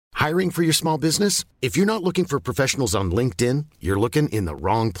Hiring for your small business? If you're not looking for professionals on LinkedIn, you're looking in the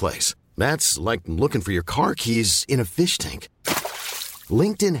wrong place. That's like looking for your car keys in a fish tank.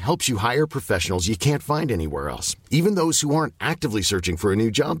 LinkedIn helps you hire professionals you can't find anywhere else, even those who aren't actively searching for a new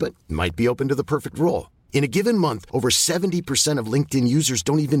job but might be open to the perfect role. In a given month, over 70% of LinkedIn users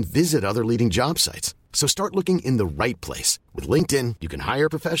don't even visit other leading job sites. So start looking in the right place. With LinkedIn, you can hire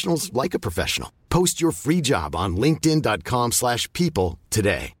professionals like a professional. Post your free job on linkedin.com/people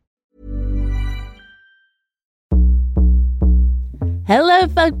today. Hello,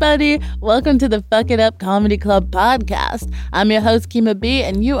 fuck buddy. Welcome to the Fuck It Up Comedy Club podcast. I'm your host, Kima B,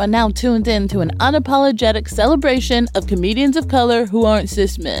 and you are now tuned in to an unapologetic celebration of comedians of color who aren't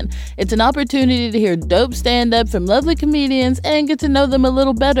cis men. It's an opportunity to hear dope stand-up from lovely comedians and get to know them a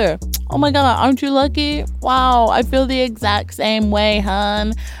little better. Oh my God, aren't you lucky? Wow, I feel the exact same way,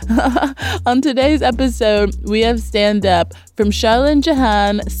 hon. On today's episode, we have stand-up from Sharlin,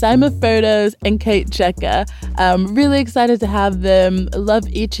 Jahan, Saima, Ferdows, and Cheka. I'm really excited to have them. Love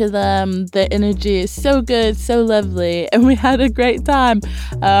each of them. Their energy is so good, so lovely, and we had a great time.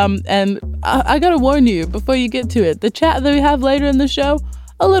 And I gotta warn you, before you get to it, the chat that we have later in the show,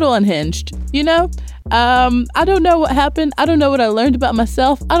 a little unhinged, you know? I don't know what happened. I don't know what I learned about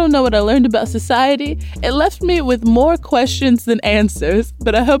myself. I don't know what I learned about society. It left me with more questions than answers,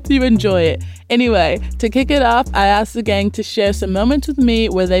 but I hope you enjoy it. Anyway, to kick it off, I asked the gang to share some moments with me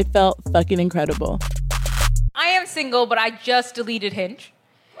where they felt fucking incredible. I am single, but I just deleted Hinge.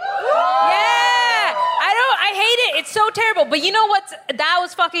 Yeah! I hate it. It's so terrible. But you know what? That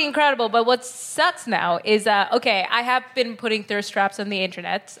was fucking incredible. But what sucks now is, okay, I have been putting thirst traps on the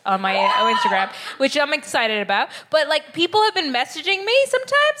internet, on my Instagram, which I'm excited about. But, like, people have been messaging me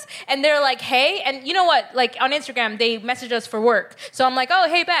sometimes, and they're like, hey, and you know what? Like, on Instagram, they message us for work. So I'm like, oh,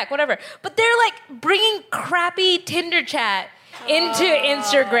 hey, back, whatever. But they're, like, bringing crappy Tinder chat into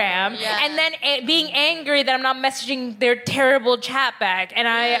Instagram, and then being angry that I'm not messaging their terrible chat back, and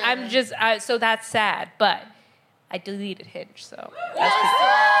I'm just so that's sad. But I deleted Hinge, so that's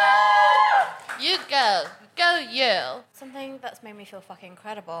you go you. Something that's made me feel fucking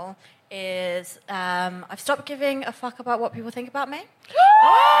incredible is I've stopped giving a fuck about what people think about me.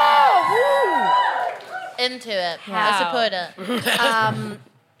 Into it. I support it.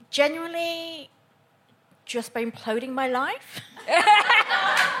 Genuinely just by imploding my life.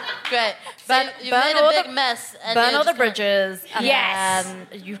 Great. You made a big mess. And burn all the bridges. And then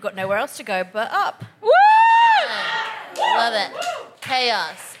you've got nowhere else to go but up. Woo! Love it.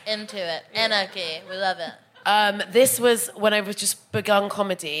 Chaos. Into it. Anarchy. We love it. This was when I was just begun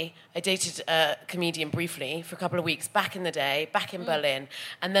comedy. I dated a comedian briefly for a couple of weeks back in the day, back in Berlin.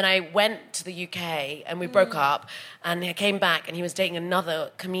 And then I went to the UK and we broke up, and I came back and he was dating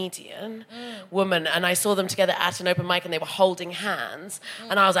another comedian woman, and I saw them together at an open mic and they were holding hands.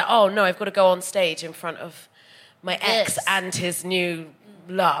 And I was like, oh no, I've got to go on stage in front of my ex and his new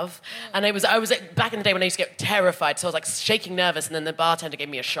love. And I was like, back in the day when I used to get terrified, so I was like shaking nervous, and then the bartender gave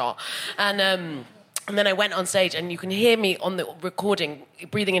me a shot. And then I went on stage, and you can hear me on the recording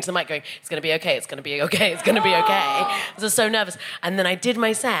breathing into the mic going, it's going to be okay, it's going to be okay, it's going to be okay. I was so nervous. And then I did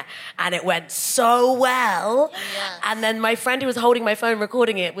my set, and it went so well. Yes. And then my friend who was holding my phone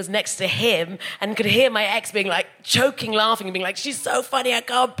recording it was next to him and could hear my ex being like choking, laughing, and being like, she's so funny, I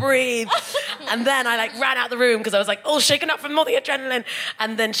can't breathe. And then I like ran out the room because I was like, all shaken up from all the adrenaline.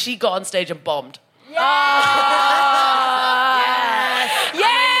 And then she got on stage and bombed. Yes!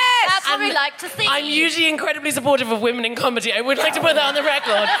 Yes! That's what we like to see. I'm usually incredibly supportive of women in comedy. I would like to put that on the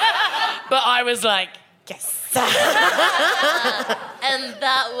record. But I was like, yes. And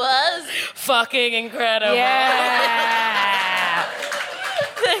that was fucking incredible. Yeah.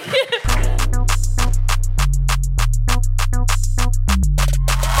 Thank you.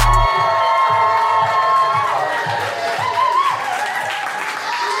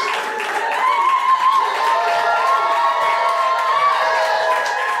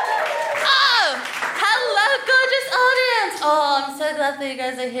 Glad that you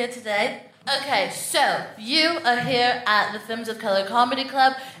guys are here today. Okay, so you are here at the Films of Color Comedy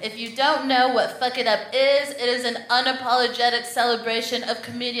Club. If you don't know what Fuck It Up is, it is an unapologetic celebration of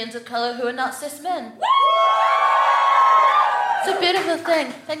comedians of color who are not cis men. It's a beautiful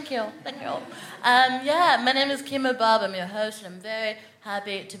thing. Thank you. Thank you. My name is Kima Bob. I'm your host, and I'm very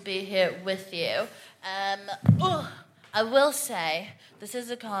happy to be here with you. I will say, this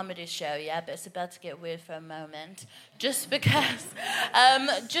is a comedy show, yeah, but it's about to get weird for a moment. Just because,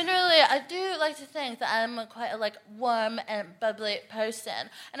 generally, I do like to think that I'm quite a, warm and bubbly person.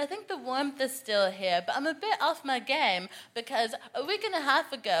 And I think the warmth is still here, but I'm a bit off my game because a week and a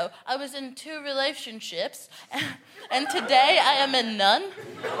half ago, I was in 2 relationships, and today I am in none.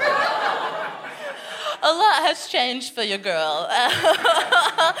 A lot has changed for your girl.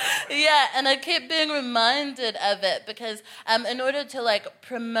 Yeah, and I keep being reminded of it because in order to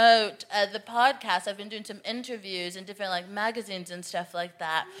promote the podcast, I've been doing some interviews in different magazines and stuff like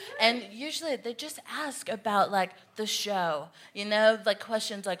that. And usually they just ask about the show,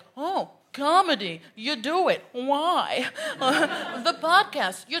 questions like, oh, comedy, you do it, why? The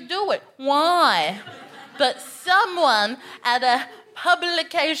podcast, you do it, why? But someone at a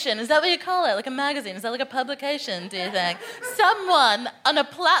publication, is that what you call it? Like a magazine? Is that like a publication, do you think? Someone on a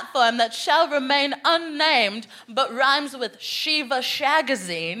platform that shall remain unnamed but rhymes with Shiva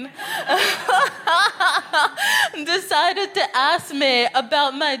Shagazine decided to ask me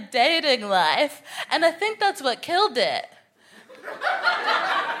about my dating life, and I think that's what killed it.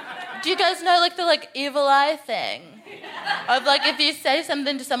 Do you guys know the evil eye thing? Of if you say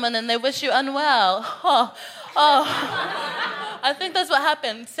something to someone and they wish you unwell. I think that's what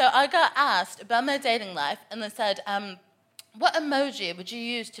happened. So I got asked about my dating life, and they said, what emoji would you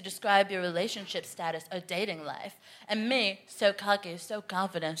use to describe your relationship status or dating life? And me, so cocky, so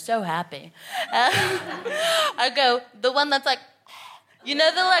confident, so happy. I go, the one that's you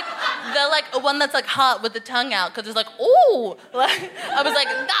know, the one that's hot with the tongue out because it's ooh. I was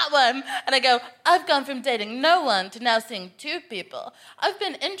that one. And I go, I've gone from dating no one to now seeing 2 people. I've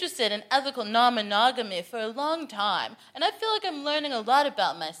been interested in ethical non-monogamy for a long time, and I feel I'm learning a lot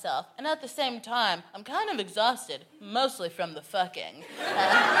about myself. And at the same time, I'm kind of exhausted, mostly from the fucking.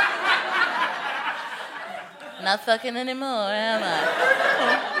 Not fucking anymore, am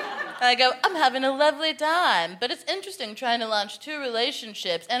I? I go, I'm having a lovely time, but it's interesting trying to launch 2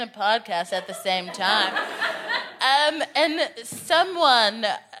 relationships and a podcast at the same time. And someone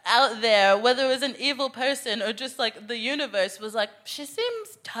out there, whether it was an evil person or just the universe, was she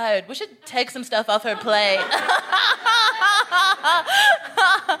seems tired. We should take some stuff off her plate.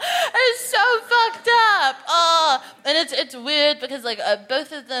 It's so fucked up. Oh, and it's weird because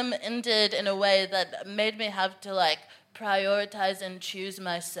both of them ended in a way that made me have to prioritize and choose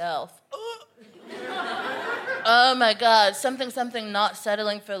myself. Oh my God, something not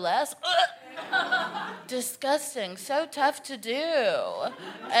settling for less. Disgusting, so tough to do.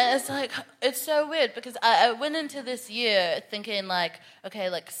 And it's so weird because I went into this year thinking okay,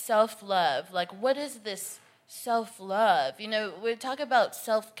 self-love, what is this self-love? You know, we talk about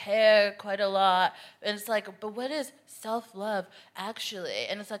self-care quite a lot, and it's but what is self-love actually?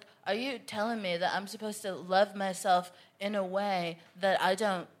 And it's are you telling me that I'm supposed to love myself in a way that I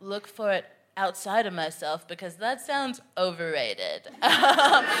don't look for it outside of myself? Because that sounds overrated.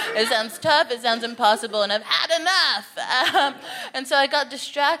 It sounds tough, it sounds impossible, and I've had enough. And so I got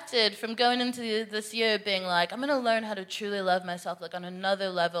distracted from going into this year being I'm going to learn how to truly love myself on another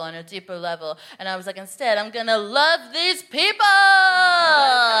level, on a deeper level. And I was instead, I'm going to love these people.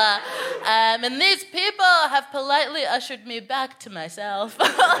 And these people have politely ushered me back to myself.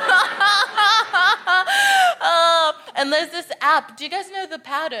 And there's this app. Do you guys know The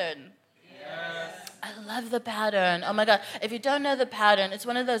Pattern? I love The Pattern. Oh my God. If you don't know The Pattern, it's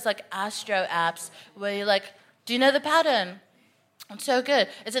one of those astro apps where you're do you know The Pattern? It's so good.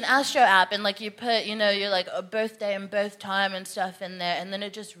 It's an astro app, and you put, your a birthday and birth time and stuff in there, and then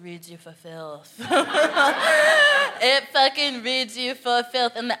it just reads you for filth. It fucking reads you for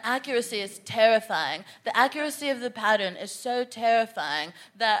filth, and the accuracy is terrifying. The accuracy of The Pattern is so terrifying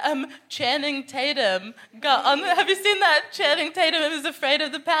that Channing Tatum got on. Have you seen that? Channing Tatum was afraid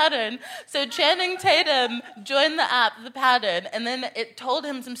of The Pattern. So Channing Tatum joined the app, The Pattern, and then it told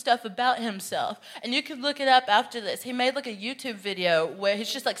him some stuff about himself. And you can look it up after this. He made a YouTube video where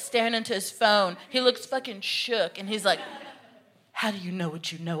he's just staring into his phone. He looks fucking shook, and he's how do you know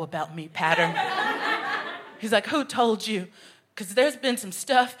what you know about me, Pattern? He's who told you? Because there's been some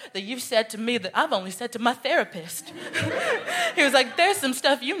stuff that you've said to me that I've only said to my therapist. He was there's some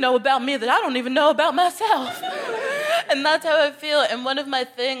stuff you know about me that I don't even know about myself. And that's how I feel. And one of my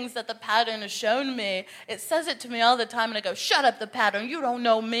things that The Pattern has shown me, it says it to me all the time, and I go, shut up, The Pattern, you don't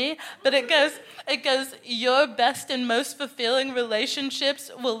know me. But it goes, your best and most fulfilling relationships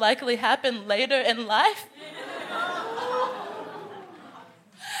will likely happen later in life.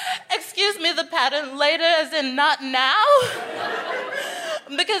 Excuse me, The Pattern, later as in not now?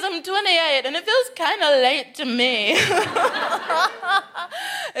 Because I'm 28 and it feels kind of late to me.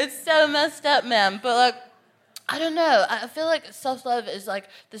 It's so messed up, man. But I don't know. I feel like self-love is like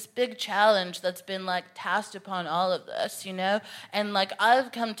this big challenge that's been like tasked upon all of us, you know? And like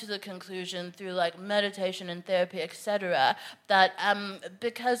I've come to the conclusion through like meditation and therapy, etc., that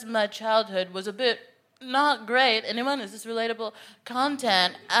because my childhood was a bit not great. Anyone? Is this relatable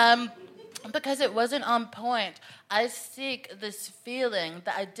content? Because it wasn't on point, I seek this feeling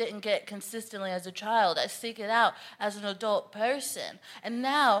that I didn't get consistently as a child. I seek it out as an adult person. And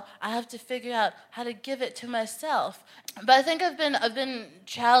now I have to figure out how to give it to myself. But I think I've been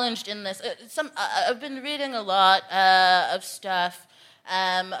challenged in this. I've been reading a lot of stuff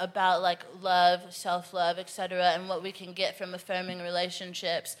about like love, self-love, etc., and what we can get from affirming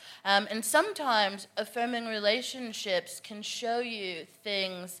relationships. And sometimes affirming relationships can show you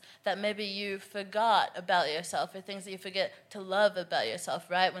things that maybe you forgot about yourself, or things that you forget to love about yourself,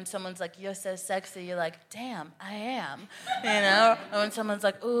 right? When someone's like, you're so sexy, you're like, damn, I am, you know? Or when someone's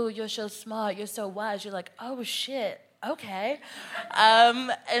like, ooh, you're so smart, you're so wise, you're like, oh, shit. Okay.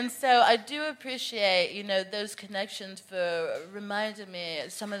 And so I do appreciate, you know, those connections for reminding me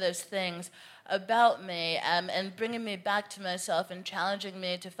some of those things about me, and bringing me back to myself and challenging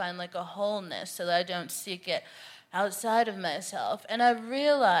me to find like a wholeness so that I don't seek it outside of myself. And I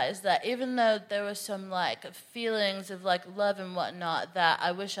realized that even though there were some like feelings of like love and whatnot that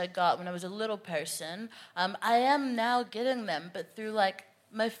I wish I got when I was a little person, I am now getting them, but through like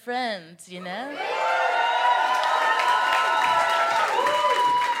my friends, you know?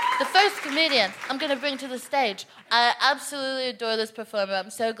 The first comedian I'm going to bring to the stage. I absolutely adore this performer. I'm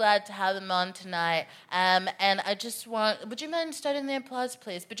so glad to have him on tonight. And I just would you mind starting the applause,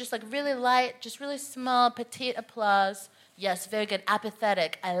 please? But just like really light, just really small, petite applause. Yes, very good.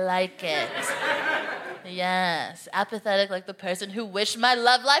 Apathetic. I like it. Yes, apathetic like the person who wished my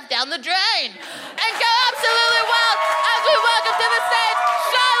love life down the drain. And go absolutely wild as we welcome to the stage,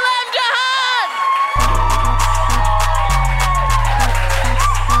 Sharlin, Jahan!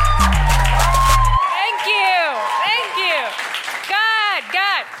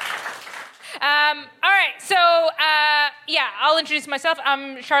 All right, so, I'll introduce myself.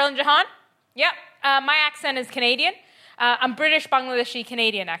 I'm Sharlin Jahan. Yep, my accent is Canadian. I'm British, Bangladeshi,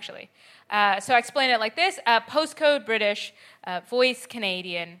 Canadian, actually. So I explain it like this. Postcode British, voice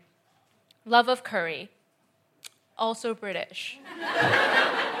Canadian, love of curry, also British.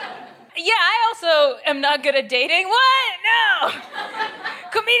 Yeah, I also am not good at dating. What? No!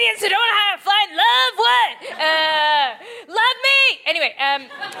 Comedians who don't know how to find love? What? Love me! Anyway,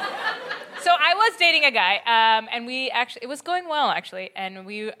 so I was dating a guy, and it was going well, actually, and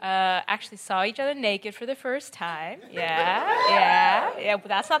we actually saw each other naked for the first time. Yeah, but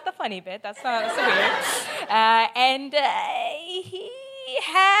that's not the funny bit. That's weird. And he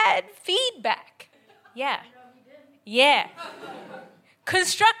had feedback. Yeah.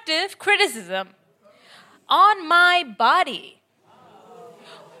 Constructive criticism on my body.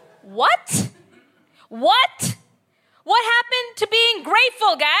 What? What happened to being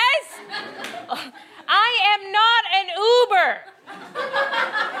grateful, guys? I am not an Uber.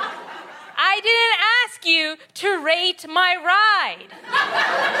 I didn't ask you to rate my ride.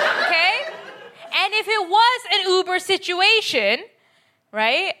 Okay? And if it was an Uber situation,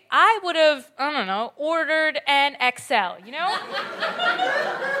 right, I would have, ordered an XL, you know?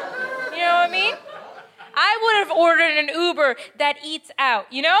 You know what I mean? I would have ordered an Uber that eats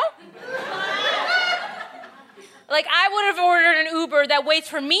out, you know? Like, I would have ordered an Uber that waits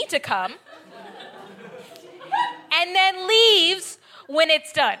for me to come and then leaves when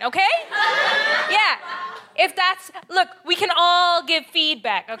it's done, okay? Yeah. Look, we can all give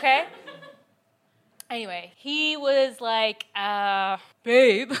feedback, okay? Anyway, he was like,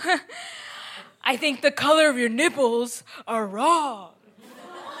 babe, I think the color of your nipples are wrong.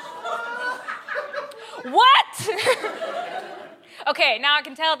 What? Okay, now I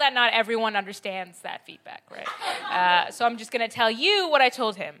can tell that not everyone understands that feedback, right? So I'm just going to tell you what I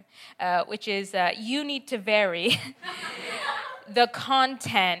told him, which is you need to vary the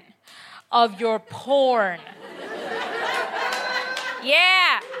content of your porn.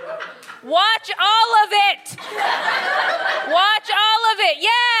 Yeah. Watch all of it.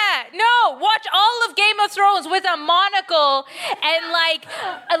 Yeah. No, watch all of Game of Thrones with a monocle and like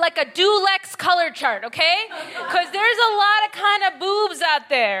a Dulex color chart, okay? Because there's a lot of kind of boobs out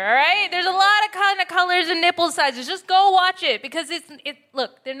there, all right? There's a lot of kind of colors and nipple sizes. Just go watch it because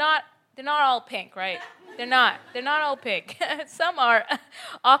look, they're not all pink, right? They're not all pink. Some are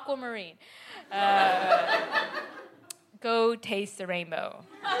aquamarine. Go taste the rainbow.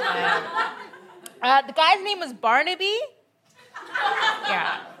 The guy's name was Barnaby.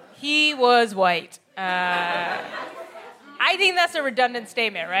 Yeah, he was white. I think that's a redundant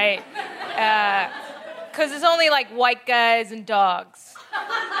statement, right? Because it's only like white guys and dogs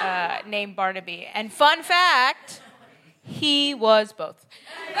named Barnaby. And fun fact, he was both.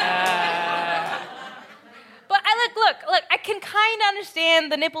 But look, I can kind of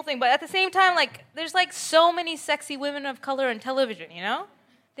understand the nipple thing, but at the same time, like, there's like so many sexy women of color in television, you know?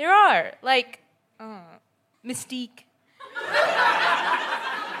 There are. Like, Mystique.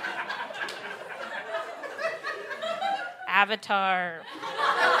 Avatar.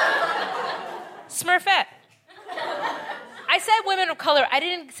 Smurfette. I said women of color. I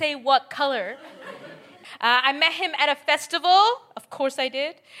didn't say what color. I met him at a festival. Of course I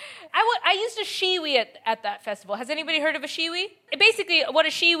did. I used a shiwi at that festival. Has anybody heard of a shiwi? Basically, what a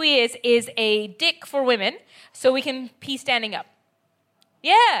shiwi is a dick for women, so we can pee standing up.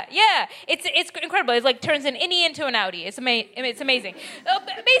 Yeah. It's incredible. It like turns an innie into an outie. It's amazing. Basically,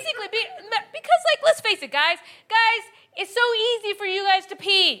 because like, let's face it, guys, it's so easy for you guys to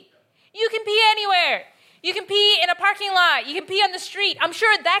pee. You can pee anywhere. You can pee in a parking lot. You can pee on the street. I'm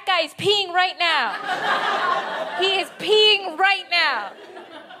sure that guy is peeing right now. He is peeing right now.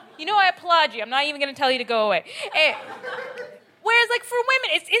 You know, I applaud you. I'm not even going to tell you to go away. Whereas, like, for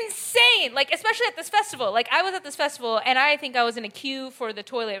women, it's insane. Like, especially at this festival. Like, I was at this festival, and I think I was in a queue for the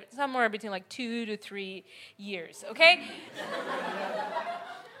toilet somewhere between, like, 2 to 3 years, okay?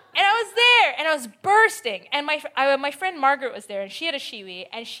 And I was there, and I was bursting. And my friend Margaret was there, and she had a shiwi,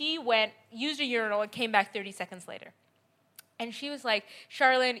 and she used a urinal, and came back 30 seconds later. And she was like,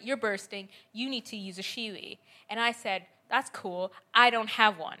 Sharlin, you're bursting. You need to use a shiwi. And I said, that's cool. I don't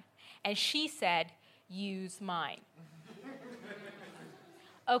have one. And she said, use mine.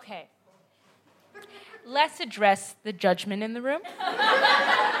 Okay. Let's address the judgment in the room.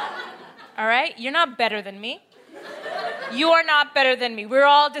 All right? You're not better than me. You are not better than me. We're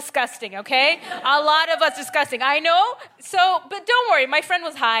all disgusting, okay? A lot of us disgusting. I know. But don't worry. My friend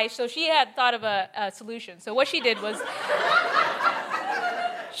was high, so she had thought of a solution. So what she did was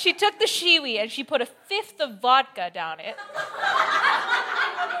she took the shiwi and she put a fifth of vodka down it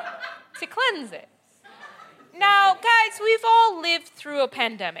to cleanse it. Now, guys, we've all lived through a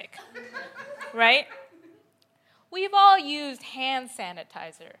pandemic, right? We've all used hand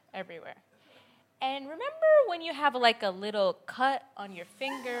sanitizer everywhere. And remember when you have like a little cut on your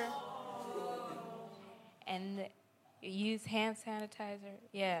finger and you use hand sanitizer?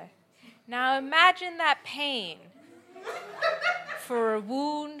 Yeah. Now imagine that pain for a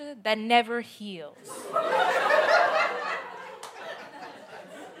wound that never heals.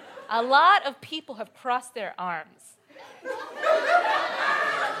 A lot of people have crossed their arms.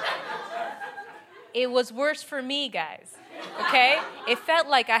 It was worse for me, guys. Okay? It felt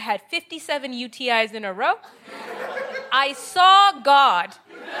like I had 57 UTIs in a row. I saw God.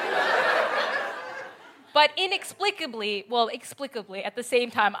 But explicably at the same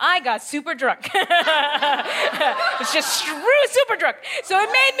time, I got super drunk. It's just super drunk. So it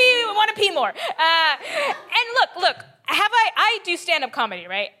made me want to pee more. And look, I do stand-up comedy,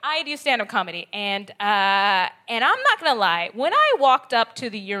 right? I do stand-up comedy, and I'm not gonna lie. When I walked up to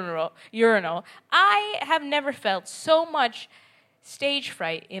the urinal, I have never felt so much stage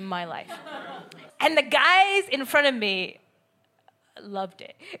fright in my life. And the guys in front of me loved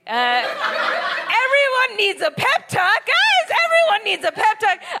it. Everyone needs a pep talk, guys. Everyone needs a pep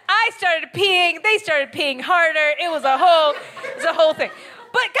talk. I started peeing. They started peeing harder. It was a whole thing.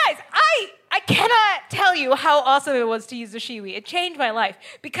 But guys, I cannot tell you how awesome it was to use the shiwi. It changed my life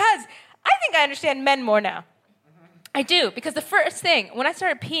because I think I understand men more now. I do, because the first thing when I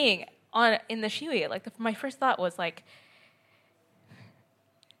started peeing in the shiwi, like my first thought was like,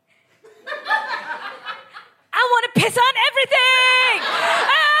 I want to piss on everything.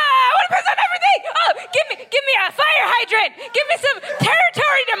 I want to piss on everything. Oh, give me a fire hydrant. Give me some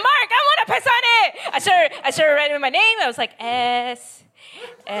territory to mark. I want to piss on it. I started writing my name. I was like S.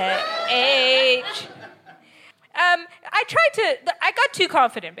 H. I got too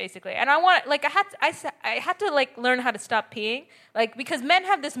confident basically, and I had to like learn how to stop peeing, like because men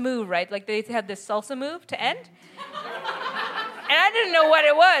have this move, right? Like they have this salsa move to end, and I didn't know what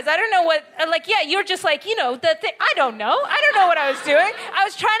it was. I don't know what you're just like the thing. I don't know what I was doing. I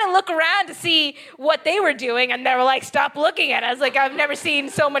was trying to look around to see what they were doing, and they were like, "Stop looking at us!" Like I've never seen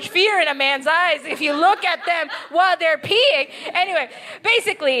so much fear in a man's eyes if you look at them while they're peeing. Anyway,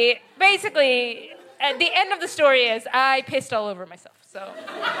 basically. At the end of the story is I pissed all over myself. So, okay.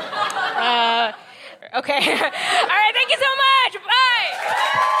 All right, thank you so much. Bye.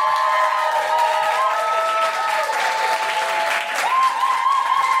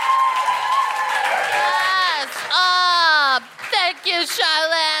 Yes. Thank you,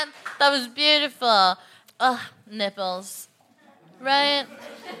 Sharlin. That was beautiful. Nipples. Right?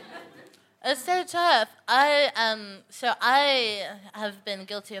 It's so tough. So I have been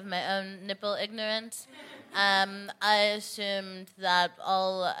guilty of my own nipple ignorance. I assumed that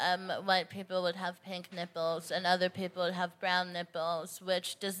all white people would have pink nipples and other people would have brown nipples,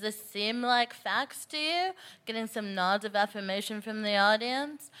 does this seem like facts to you? Getting some nods of affirmation from the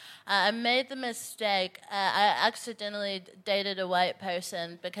audience? I made the mistake. I accidentally dated a white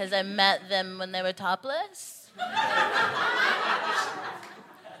person because I met them when they were topless.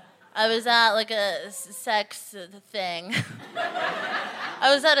 I was at like a sex thing.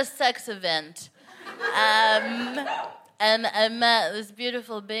 I was at a sex event. And I met this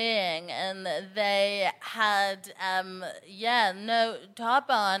beautiful being, and they had, no top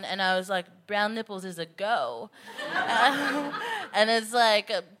on, and I was like, brown nipples is a go. And it's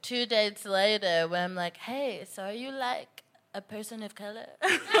like 2 dates later when I'm like, hey, so are you like a person of color?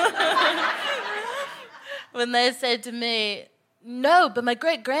 When they say to me, no, but my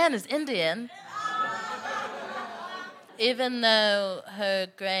great-grand is Indian. Even though her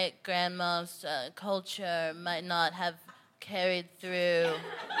great-grandma's culture might not have carried through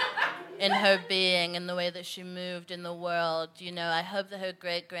in her being in the way that she moved in the world, I hope that her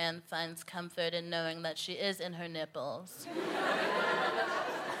great-grand finds comfort in knowing that she is in her nipples.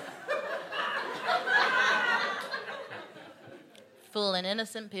 Fooling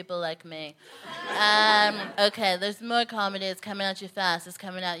innocent people like me. Okay, there's more comedy. It's coming at you fast. It's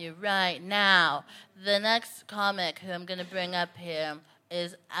coming at you right now. The next comic who I'm going to bring up here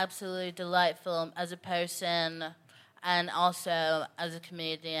is absolutely delightful as a person and also as a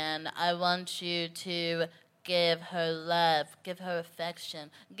comedian. I want you to give her love, give her affection,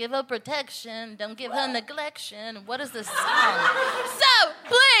 give her protection, don't give her neglection. What is this song? So,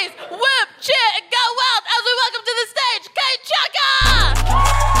 please, whoop, cheer, and go wild as we welcome to the stage, Cheka!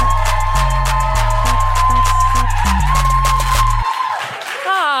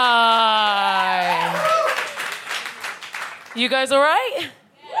 Hi. You guys all right?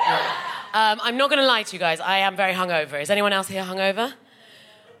 Yeah. I'm not going to lie to you guys. I am very hungover. Is anyone else here hungover?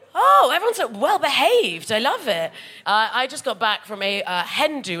 Oh, everyone's so well-behaved. I love it. I just got back from a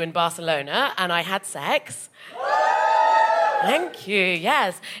hen do in Barcelona, and I had sex. Thank you,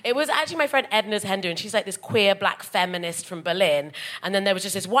 yes. It was actually my friend Edna's hen do, and she's like this queer black feminist from Berlin. And then there was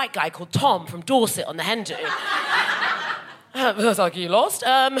just this white guy called Tom from Dorset on the hen do. I was like, you lost?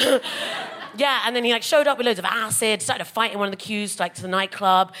 Yeah, and then he showed up with loads of acid, started a fight in one of the queues to the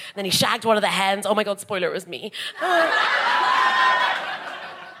nightclub, and then he shagged one of the hens. Oh my God, spoiler, it was me.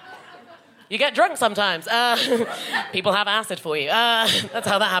 You get drunk sometimes. People have acid for you. That's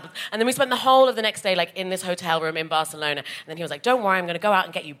how that happens. And then we spent the whole of the next day in this hotel room in Barcelona. And then he was like, don't worry, I'm going to go out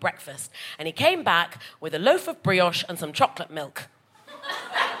and get you breakfast. And he came back with a loaf of brioche and some chocolate milk.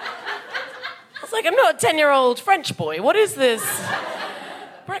 I was like, I'm not a 10-year-old French boy. What is this?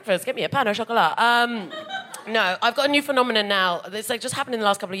 Breakfast, get me a pain au chocolat. No, I've got a new phenomenon now. It's just happened in the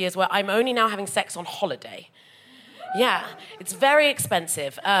last couple of years where I'm only now having sex on holiday. Yeah, it's very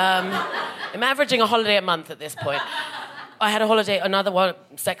expensive. I'm averaging a holiday a month at this point. I had another one,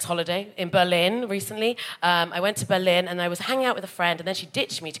 sex holiday in Berlin recently. I went to Berlin and I was hanging out with a friend, and then she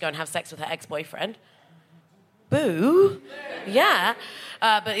ditched me to go and have sex with her ex-boyfriend. Boo. Yeah.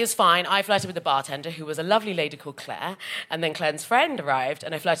 But it was fine. I flirted with the bartender, who was a lovely lady called Claire. And then Claire's friend arrived,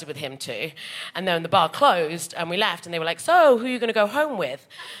 and I flirted with him too. And then the bar closed, and we left, and they were like, so, who are you going to go home with?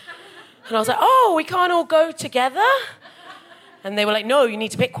 And I was like, oh, we can't all go together? And they were like, no, you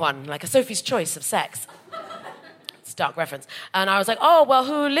need to pick one, like a Sophie's Choice of sex. It's a dark reference. And I was like, oh, well,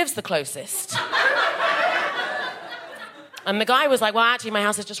 who lives the closest? And the guy was like, well, actually, my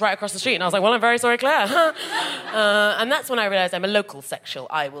house is just right across the street. And I was like, well, I'm very sorry, Claire. And that's when I realized I'm a local sexual.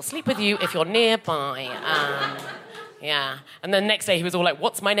 I will sleep with you if you're nearby. Yeah. And then the next day he was all like,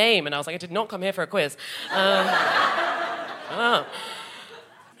 what's my name? And I was like, I did not come here for a quiz. Oh.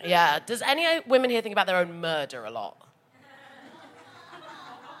 Yeah. Does any women here think about their own murder a lot?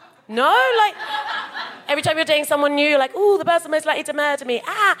 No? Every time you're dating someone new, you're like, ooh, the person most likely to murder me.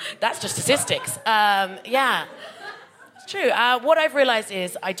 That's just statistics. Yeah. True. What I've realized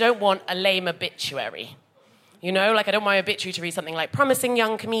is I don't want a lame obituary. I don't want my obituary to read something like promising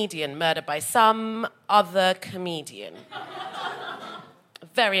young comedian murdered by some other comedian.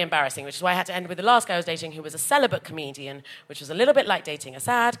 Very embarrassing, which is why I had to end with the last guy I was dating, who was a celibate comedian, which was a little bit like dating a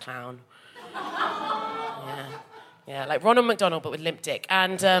sad clown. Yeah, like Ronald McDonald, but with limp dick.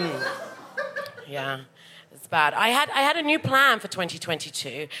 And, yeah, it's bad. I had a new plan for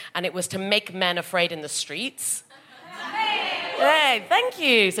 2022, and it was to make men afraid in the streets. Hey, thank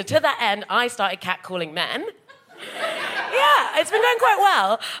you. So to that end, I started catcalling men. Yeah, it's been going quite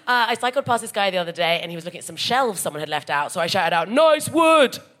well. I cycled past this guy the other day, and he was looking at some shelves someone had left out, so I shouted out, nice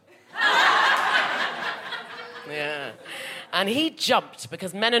wood! Yeah. And he jumped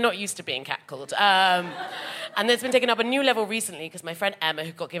because men are not used to being catcalled. And it's been taken up a new level recently because my friend Emma,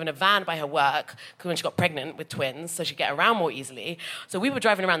 who got given a van by her work when she got pregnant with twins, so she'd get around more easily. So we were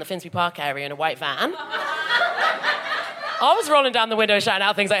driving around the Finsbury Park area in a white van. I was rolling down the window shouting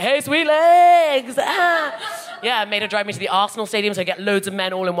out things like, "Hey, sweet legs!" Yeah, made her drive me to the Arsenal stadium so I get loads of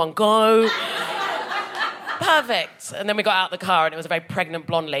men all in one go. Perfect. And then we got out the car and it was a very pregnant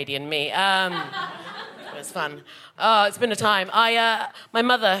blonde lady and me. It was fun. Oh, it's been a time. My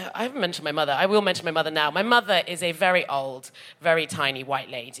mother, I haven't mentioned my mother. I will mention my mother now. My mother is a very old, very tiny white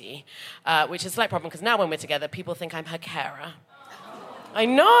lady, which is a slight problem because now when we're together, people think I'm her carer. I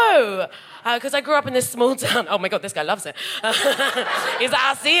know, because I grew up in this small town. Oh my God, this guy loves it. He's like,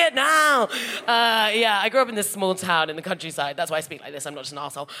 I see it now. Yeah, I grew up in this small town in the countryside. That's why I speak like this. I'm not just an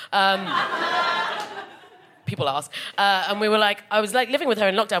arsehole. People ask. And we were like, I was like living with her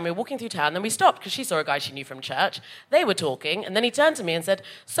in lockdown. We were walking through town, then we stopped because she saw a guy she knew from church. They were talking, and then he turned to me and said,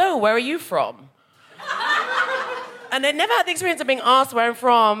 "So, where are you from?" And I'd never had the experience of being asked where I'm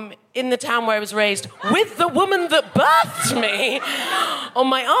from in the town where I was raised with the woman that birthed me on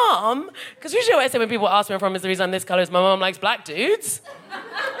my arm. Because usually what I say when people ask me where I'm from is the reason I'm this colour is my mum likes black dudes.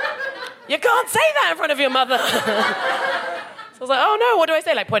 You can't say that in front of your mother. So I was like, oh no, what do I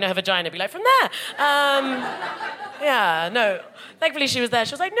say? Like point at her vagina, be like, from there. Yeah, no. Thankfully she was there.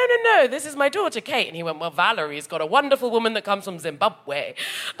 She was like, no, this is my daughter, Kate. And he went, well, Valerie's got a wonderful woman that comes from Zimbabwe.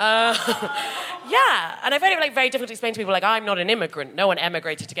 Yeah, and I find it like very difficult to explain to people, like, I'm not an immigrant. No one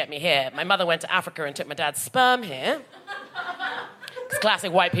emigrated to get me here. My mother went to Africa and took my dad's sperm here. It's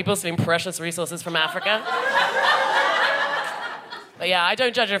classic white people stealing precious resources from Africa. But yeah, I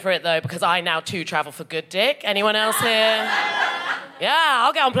don't judge her for it, though, because I now, too, travel for good dick. Anyone else here? Yeah,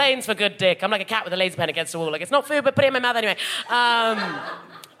 I'll get on planes for good dick. I'm like a cat with a laser pen against the wall. Like, it's not food, but put it in my mouth anyway.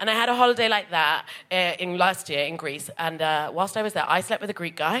 And I had a holiday like that in last year in Greece. And whilst I was there, I slept with a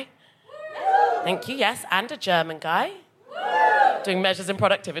Greek guy. Thank you, yes. And a German guy. Doing measures in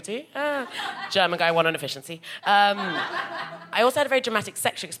productivity. German guy, one on efficiency. I also had a very dramatic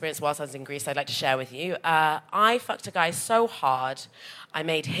sexual experience whilst I was in Greece I'd like to share with you. I fucked a guy so hard, I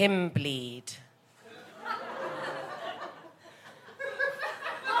made him bleed.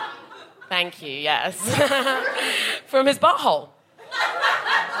 Thank you, yes. From his butthole.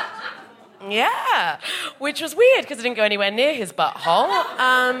 Yeah, which was weird because it didn't go anywhere near his butthole.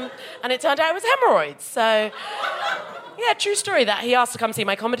 And it turned out it was hemorrhoids. So, yeah, true story that he asked to come see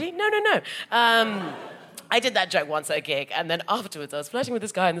my comedy. No. I did that joke once at a gig, and then afterwards I was flirting with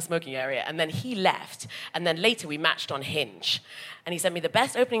this guy in the smoking area, and then he left, and then later we matched on Hinge. And he sent me the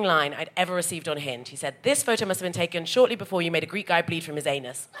best opening line I'd ever received on Hinge. He said, "This photo must have been taken shortly before you made a Greek guy bleed from his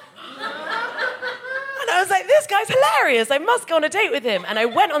anus." And I was like, this guy's hilarious. I must go on a date with him. And I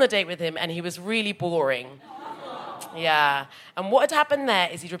went on a date with him, and he was really boring. Yeah. And what had happened there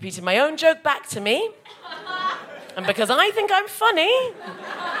is he'd repeated my own joke back to me. And because I think I'm funny,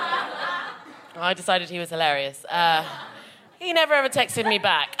 I decided he was hilarious. He never ever texted me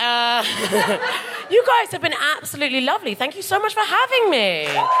back. You guys have been absolutely lovely. Thank you so much for having me.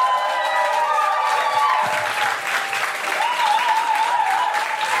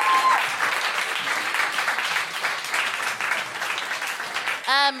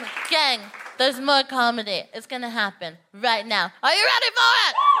 Gang, there's more comedy. It's gonna happen right now. Are you ready for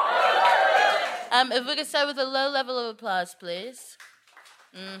it? If we could start with a low level of applause, please.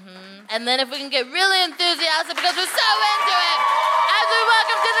 And then if we can get really enthusiastic because we're so into it, as we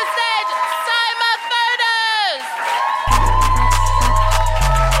welcome to the stage, Saima Ferdows!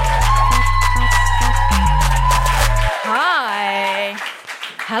 Hi.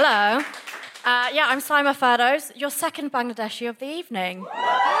 Hello. Yeah, I'm Saima Ferdows, your second Bangladeshi of the evening.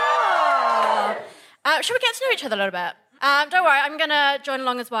 Shall we get to know each other a little bit? Don't worry, I'm going to join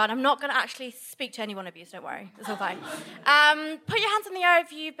along as well, and I'm not going to actually speak to any one of you, so don't worry. It's all fine. Put your hands in the air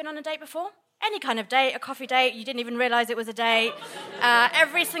if you've been on a date before. Any kind of date, a coffee date, you didn't even realise it was a date.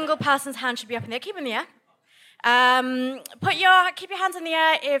 Every single person's hand should be up in the air. Keep them in the air. Keep your hands in the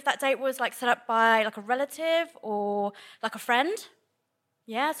air if that date was like set up by like a relative or like a friend.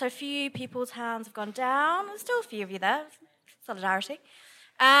 Yeah, so a few people's hands have gone down. There's still a few of you there. Solidarity.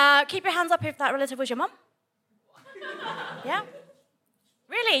 Keep your hands up if that relative was your mum. Yeah?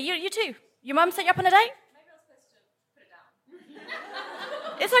 Really? You too? Your mum set you up on a date? Maybe I was supposed to put it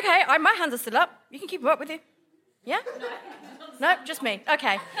down. It's okay. My hands are still up. You can keep them up with you. Yeah? No, just me.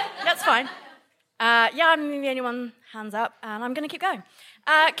 Okay. That's fine. Yeah, I'm the only one hands up, and I'm going to keep going.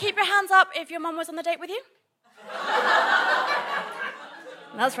 Keep your hands up if your mum was on the date with you.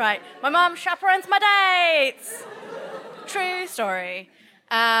 That's right. My mum chaperones my dates. True story.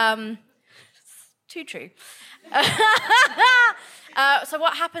 Too true. So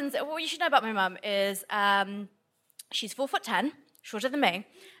what happens, what you should know about my mum is she's 4'10", shorter than me,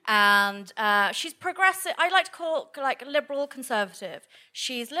 and she's progressive. I like to call like liberal conservative.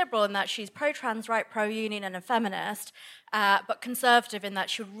 She's liberal in that she's pro-trans right, pro-union, and a feminist, but conservative in that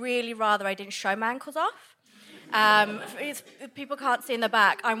she would really rather I didn't show my ankles off. If people can't see in the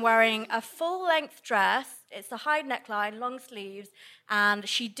back, I'm wearing a full-length dress. It's a high neckline, long sleeves, and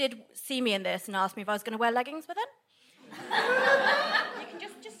she did see me in this and asked me if I was going to wear leggings with it. You can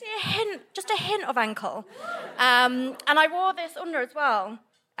just see a hint of ankle. And I wore this under as well.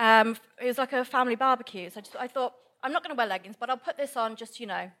 It was like a family barbecue, so I thought, I'm not going to wear leggings, but I'll put this on just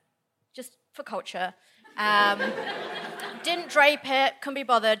for culture. Didn't drape it, couldn't be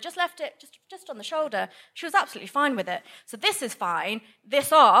bothered, just left it just on the shoulder. She was absolutely fine with it. So this is fine.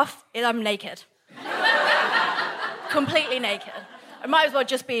 This off, I'm naked. Completely naked. I might as well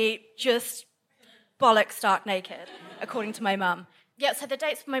be bollock stark naked, according to my mum. Yeah, so the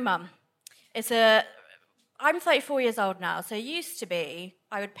dates for my mum. I'm 34 years old now, so it used to be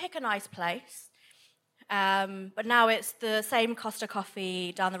I would pick a nice place, but now it's the same Costa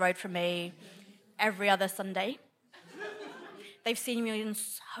Coffee down the road from me every other Sunday. They've seen me on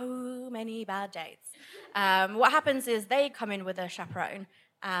so many bad dates. What happens is they come in with a chaperone,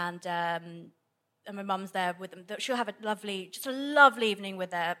 and my mum's there with them. She'll have a lovely evening with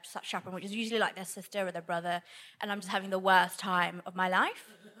their chaperone, which is usually like their sister or their brother, and I'm just having the worst time of my life.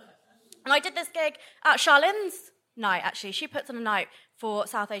 And I did this gig at Sharlin's night, actually. She puts on a night for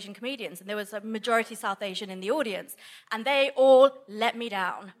South Asian comedians, and there was a majority South Asian in the audience, and they all let me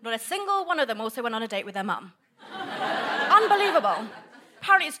down. Not a single one of them also went on a date with their mum. Unbelievable.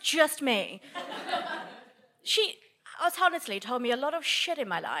 Apparently it's just me. She honestly told me a lot of shit in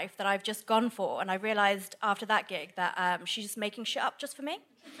my life that I've just gone for, and I realised after that gig that she's just making shit up just for me.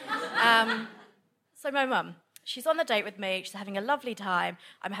 So my mum, she's on the date with me, she's having a lovely time,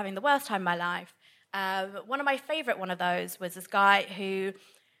 I'm having the worst time of my life. One of my favourite one of those was this guy who,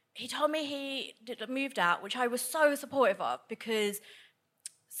 he told me he moved out, which I was so supportive of, because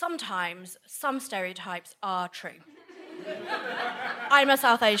sometimes some stereotypes are true. I'm a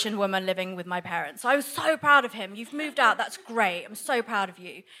South Asian woman living with my parents, so I was so proud of him. You've moved out, that's great, I'm so proud of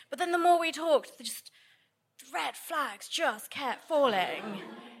you. But then the more we talked, the red flags just kept falling.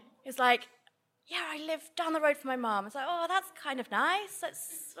 It's like, yeah, I live down the road from my mum. It's like, oh, that's kind of nice.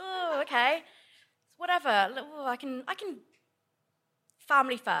 Okay. Whatever. Oh, I can.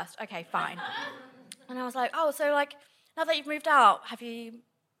 Family first. Okay, fine. And I was like, oh, so like, now that you've moved out, have you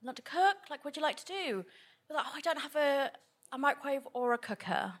learned to cook? Like, what'd you like to do? I was like, oh, I don't have a microwave or a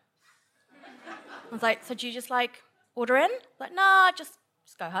cooker. I was like, so do you just like order in? Like, nah, just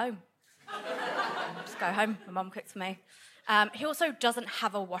go home. Just go home. My mum cooks for me. He also doesn't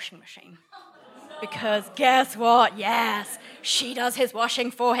have a washing machine. Because guess what? Yes, she does his washing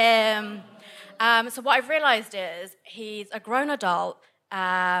for him. So what I've realised is he's a grown adult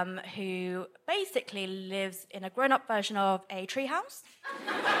who basically lives in a grown-up version of a treehouse.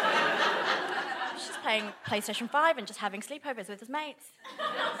 She's playing PlayStation 5 and just having sleepovers with his mates.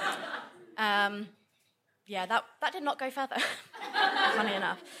 Yeah, that did not go further, funny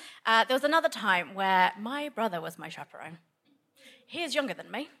enough. There was another time where my brother was my chaperone. He is younger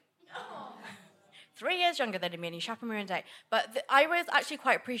than me. 3 years younger than me, and he chaperoned me on a date. But I was actually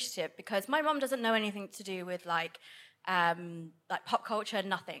quite appreciative because my mum doesn't know anything to do with like pop culture,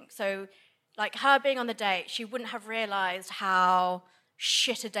 nothing. So, like her being on the date, she wouldn't have realised how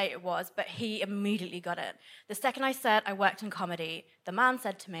shit a date it was, but he immediately got it. The second I said I worked in comedy, the man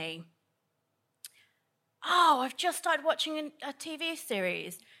said to me, "Oh, I've just started watching a TV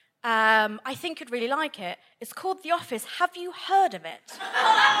series. I think you'd really like it. It's called The Office. Have you heard of it?"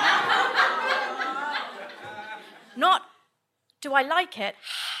 Not, do I like it?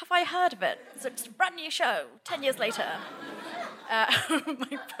 Have I heard of it? It's a brand new show, 10 years later.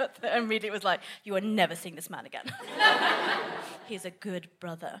 My brother immediately was like, you are never seeing this man again. He's a good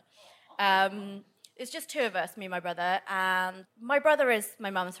brother. It's just two of us, me and my brother, and my brother is my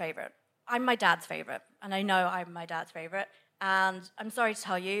mum's favourite. I'm my dad's favourite, and I know I'm my dad's favourite, and I'm sorry to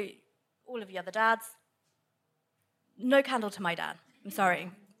tell you, all of you other dads, no candle to my dad. I'm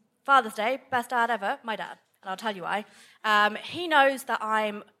sorry. Father's Day, best dad ever, my dad. And I'll tell you why. He knows that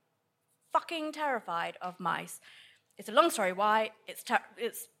I'm fucking terrified of mice. It's a long story why.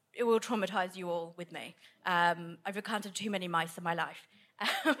 It will traumatize you all with me. I've encountered too many mice in my life.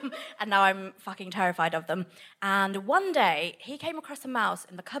 And now I'm fucking terrified of them. And one day, he came across a mouse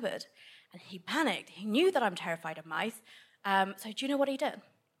in the cupboard, and he panicked. He knew that I'm terrified of mice. So do you know what he did?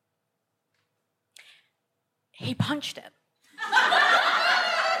 He punched it.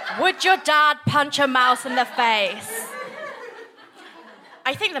 Would your dad punch a mouse in the face?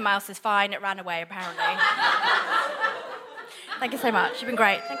 I think the mouse is fine. It ran away, apparently. Thank you so much. You've been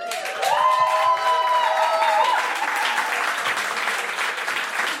great. Thank you.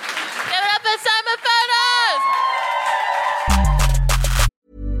 Give it up for Saima Ferdows!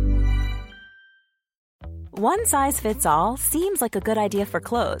 One size fits all seems like a good idea for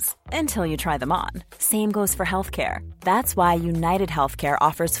clothes until you try them on. Same goes for healthcare. That's why United Healthcare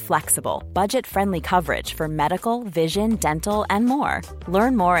offers flexible, budget-friendly coverage for medical, vision, dental, and more.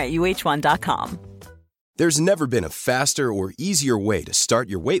 Learn more at uh1.com. There's never been a faster or easier way to start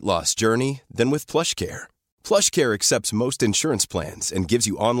your weight loss journey than with PlushCare. PlushCare accepts most insurance plans and gives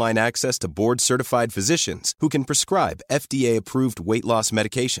you online access to board-certified physicians who can prescribe FDA-approved weight loss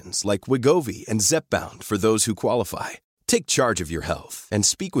medications like Wegovy and Zepbound for those who qualify. Take charge of your health and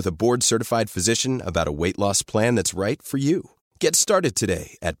speak with a board-certified physician about a weight loss plan that's right for you. Get started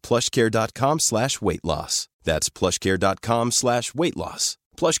today at plushcare.com/weight loss. That's plushcare.com/weight loss.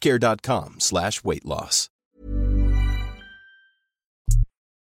 plushcare.com/weight loss.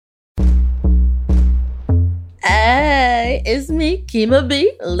 Hey, it's me, Kima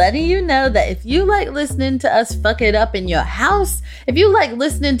B, letting you know that if you like listening to us fuck it up in your house, if you like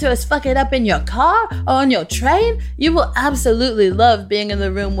listening to us fuck it up in your car or on your train, you will absolutely love being in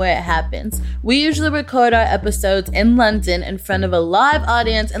the room where it happens. We usually record our episodes in London in front of a live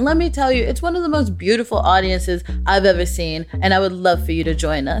audience, and let me tell you, it's one of the most beautiful audiences I've ever seen, and I would love for you to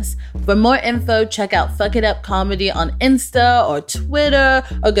join us. For more info, check out Fuck It Up Comedy on Insta or Twitter,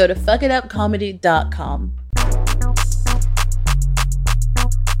 or go to fuckitupcomedy.com.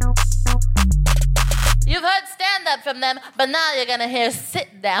 You've heard stand-up from them, but now you're gonna hear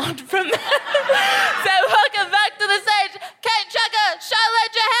sit-down from them. So welcome back to the stage, Kate, Cheka,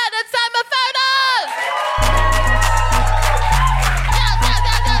 Sharlin, Jahan, and Saima Ferdows! Yes.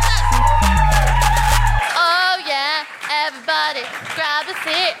 Oh yeah, everybody, grab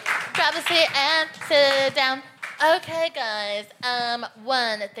a seat and sit down. Okay, guys.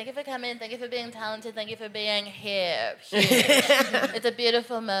 One, thank you for coming. Thank you for being talented. Thank you for being here. It's a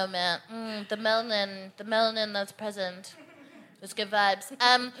beautiful moment. The melanin that's present. It's good vibes.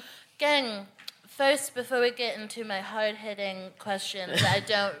 Gang, first, before we get into my hard-hitting questions that I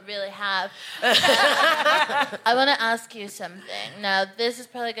don't really have, I want to ask you something. Now, this is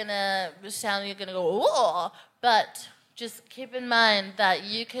probably gonna sound, you're gonna go, whoa, but just keep in mind that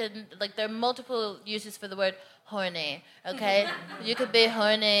you could, like, there are multiple uses for the word horny, okay? You could be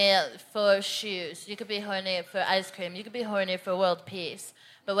horny for shoes. You could be horny for ice cream. You could be horny for world peace.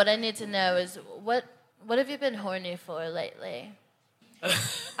 But what I need to know is, what have you been horny for lately?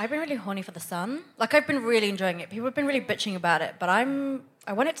 I've been really horny for the sun. Like, I've been really enjoying it. People have been really bitching about it, but I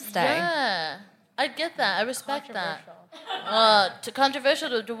want it to stay. Yeah, I get that. I respect that. Too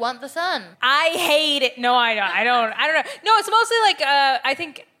controversial to want the sun. I hate it. No, I don't know. No, it's mostly like I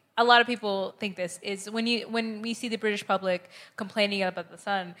think a lot of people think this is when we see the British public complaining about the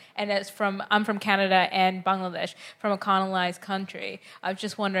sun, and I'm from Canada and Bangladesh, from a colonized country. I'm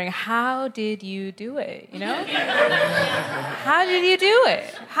just wondering, how did you do it? You know, how did you do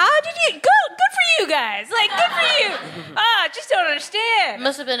it? Good for you guys. Like, good for you. I just don't understand. It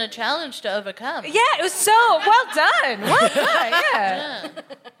must have been a challenge to overcome. Yeah, it was so well done. Well done. Yeah.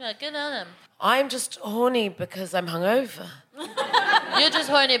 Yeah, good on him. I'm just horny because I'm hungover. You're just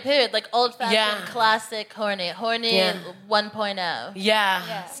horny, period. Like old-fashioned, classic horny. Horny 1.0.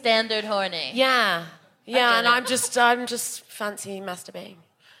 Yeah. Standard horny. Yeah. And I'm just fancy masturbating.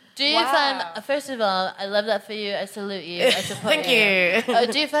 Do you find, first of all, I love that for you. I salute you. I support Thank you.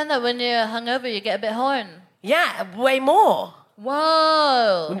 Do you find that when you're hungover, you get a bit horny? Yeah, way more.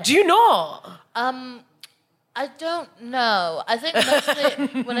 Whoa. Do you not? I don't know. I think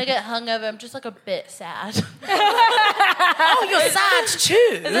mostly when I get hungover, I'm just like a bit sad. Oh, you're sad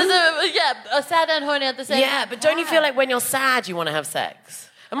too? Sad and horny at the same time. Yeah, but don't you feel like when you're sad, you want to have sex?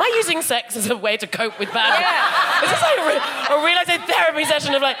 Am I using sex as a way to cope with bad? Yeah. Is this like a realizing therapy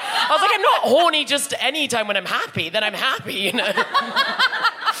session of like, I was like, I'm not horny just any time when I'm happy, then I'm happy, you know?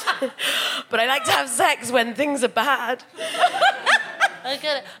 But I like to have sex when things are bad. I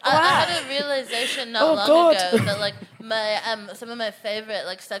get it. I had a realization not long ago that like my some of my favorite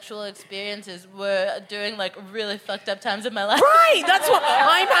like sexual experiences were during like really fucked up times in my life. Right, that's what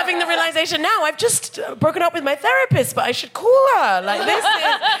I'm having the realization now. I've just broken up with my therapist, but I should call her. Like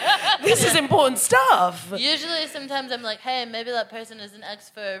this is important stuff. Usually, sometimes I'm like, hey, maybe that person is an ex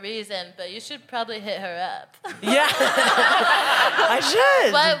for a reason, but you should probably hit her up. Yeah. I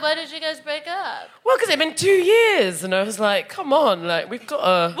should. Why did you guys break up? Well, because it'd been 2 years, and I was like, come on, like, we've got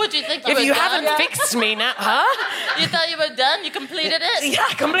to... What, do you think If you haven't fixed me now... Huh? You thought you were done? You completed it? Yeah,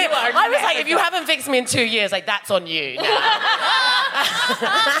 completely. I was like, if you haven't fixed me in 2 years, like, that's on you now.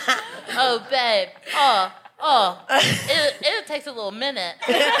 Oh, babe. It takes a little minute.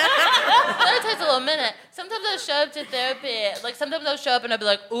 Sometimes I'll show up to therapy. Like, sometimes I'll show up and I'll be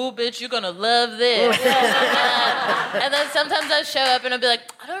like, ooh, bitch, you're gonna love this. And then sometimes I'll show up and I'll be like,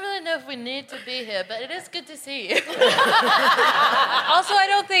 I don't really know if we need to be here, but it is good to see you. Also, I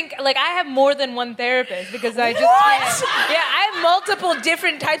don't think, like, I have more than one therapist because I just... Yeah, I have multiple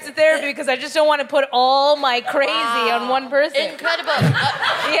different types of therapy because I just don't want to put all my crazy on one person. Incredible.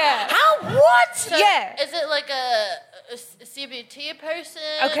 Yeah. How? What? So Yeah. Is it like a CBT person?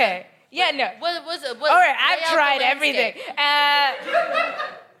 Okay. Yeah, no. What was it? All right, I've tried everything.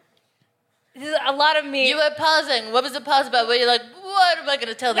 This is a lot of me. You were pausing. What was the pause about? Where you're like, what am I going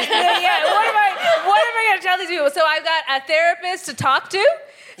to tell these people? Yeah, what am I going to tell these people? So I've got a therapist to talk to.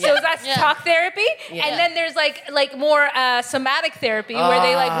 So that's talk therapy. Yeah. And then there's like more somatic therapy where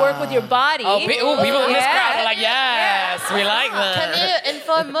they like work with your body. People in this crowd are like, yes, we like that. Can you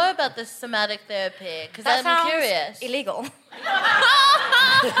inform more about this somatic therapy? Because I'm curious. Illegal.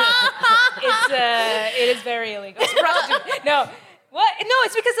 It is very illegal. It's prostitute. No. What? No,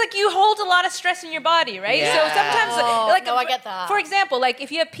 it's because like you hold a lot of stress in your body, right? Yeah. So sometimes, like, no, I get that. For example, like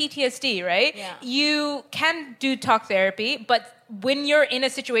if you have PTSD, right? Yeah. You can do talk therapy, but when you're in a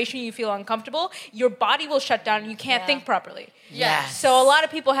situation you feel uncomfortable, your body will shut down and you can't think properly. Yes. So a lot of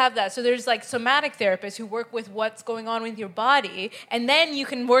people have that. So there's like somatic therapists who work with what's going on with your body, and then you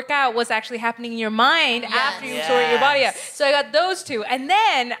can work out what's actually happening in your mind after you sort your body out. So I got those two. And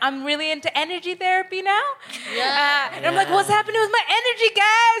then I'm really into energy therapy now. And I'm like, what's happening with my energy,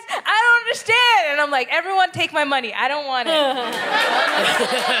 guys? I don't understand. And I'm like, everyone take my money. I don't want it.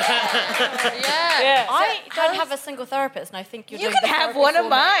 I don't have a single therapist, and I think You can have one of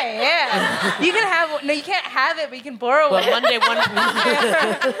mine, You can have one. No, you can't have it, but you can borrow it. Well, Monday, one...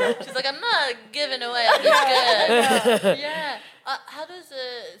 She's like, I'm not giving away. I'm just good. How does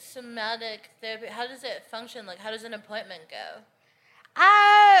a somatic therapy, how does it function? Like, how does an appointment go?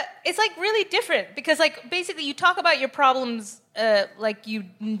 It's like really different because like basically you talk about your problems like you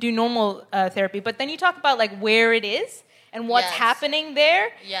do normal therapy, but then you talk about like where it is and what's happening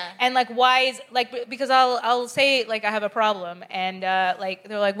there. Yeah. And like why is like because I'll say like I have a problem and like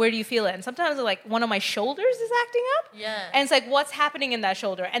they're like, where do you feel it? And sometimes like one of my shoulders is acting up. Yeah. And it's like what's happening in that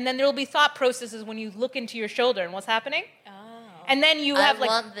shoulder? And then there'll be thought processes when you look into your shoulder and what's happening. And then you have I like...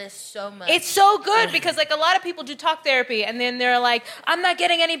 want this so much. It's so good because like a lot of people do talk therapy and then they're like, I'm not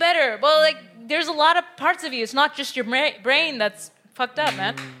getting any better. Well, like there's a lot of parts of you. It's not just your brain that's fucked up,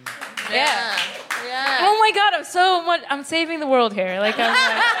 man. Yeah. Oh my God, I'm saving the world here. Like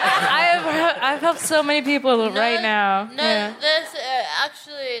I've helped so many people right now. No, this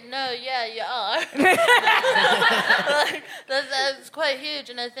actually, no, yeah, you are. Like, that's quite huge,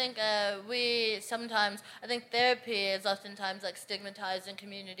 and I think I think therapy is oftentimes like stigmatized in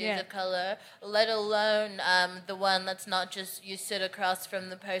communities of color, let alone the one that's not just you sit across from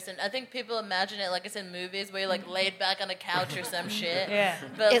the person. I think people imagine it like it's in movies where you're like laid back on a couch or some shit. Yeah.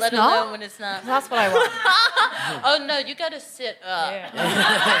 But It's let not? alone when it's not. That's what I want. Oh no, you gotta sit up.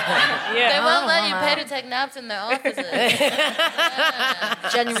 They won't let you pay to take naps in their offices.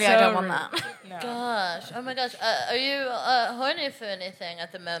 Genuinely, I don't want that. No. Gosh, oh my gosh, are you horny for anything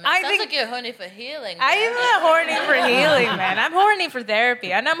at the moment? I Sounds think like you're horny for healing. I am not horny for healing, man. I'm horny for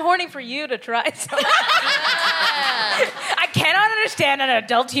therapy, and I'm horny for you to try something. I cannot understand an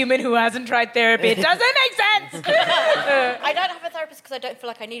adult human who hasn't tried therapy. It doesn't make sense. I don't have a therapist because I don't feel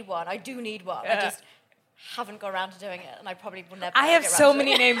like I need one. I do need one. I just haven't got around to doing it, and I probably will never. I have get around so to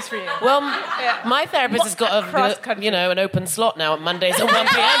many it. names for you. Well, my therapist has got an open slot now at Mondays at 1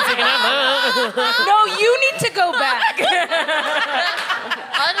 p.m. So you can have No, you need to go back.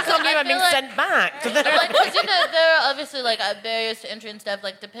 Honestly, I'm being like, sent back. like, 'cause, you know, there are obviously like barriers to entry and stuff.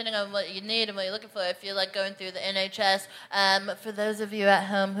 Like depending on what you need and what you're looking for. If you're like going through the NHS, for those of you at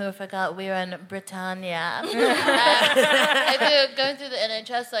home who forgot we are in Britannia, if you're going through the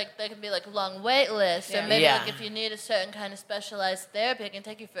NHS, like there can be like long wait lists, or maybe like if you need a certain kind of specialized therapy, it can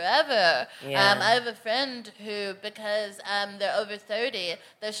take you forever. I have a friend who, because they're over 30,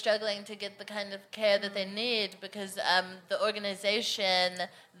 they're struggling to get the kind of care that they need because the organization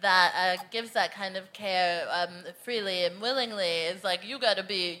that gives that kind of care freely and willingly is like, you got to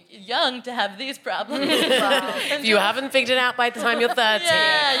be young to have these problems. If you haven't figured it out by the time you're 30,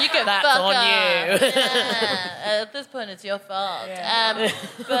 yeah, you can that's fuck on up. you. Yeah. At this point, it's your fault. Yeah.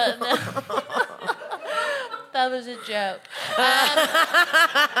 But no. That was a joke.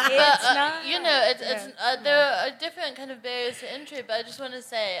 It's not. You know, there are different kind of barriers to entry, but I just want to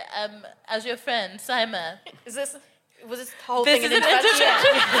say, as your friend, Saima. Was this whole This thing is an an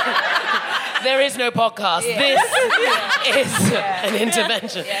intervention? There is no podcast. This is an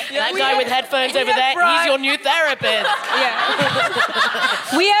intervention. That guy with headphones over there, he's your new therapist.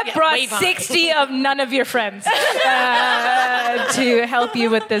 Yeah. We have brought wave 60 of none of your friends to help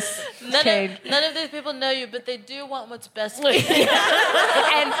you with this change. None of these people know you, but they do want what's best for you.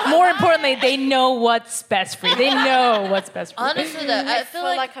 And more importantly, they know what's best for you. They know what's best for you. Honestly, though, I feel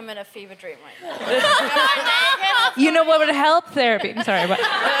like I'm in a fever dream right now. You know what would help? Therapy. I'm sorry, but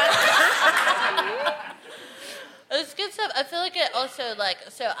it's good stuff. I feel like it also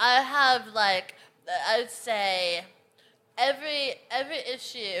so I have I'd say every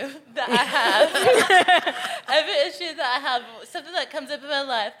issue that I have, something that comes up in my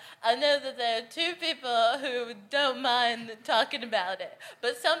life, I know that there are two people who don't mind talking about it.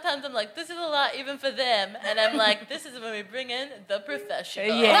 But sometimes I'm like, this is a lot even for them. And I'm like, this is when we bring in the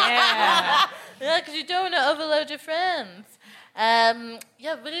professional. yeah. Yeah, because you don't want to overload your friends. What have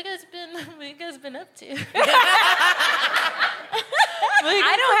you guys been up to?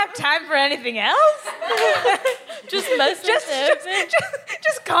 I don't have time for anything else. Just mostly therapy.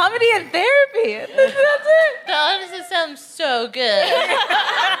 Just comedy and therapy. That's it. That honestly sounds so good.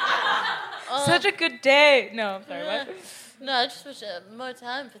 Such a good day. No, I'm sorry. What? No, I just wish more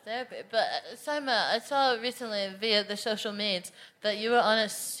time for therapy. But Saima, I saw recently via the social medias that you were on a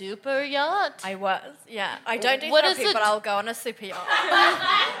super yacht. I was, yeah. I don't do What therapy, is it? but I'll go on a super yacht.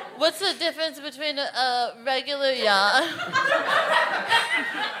 What's the difference between a regular yacht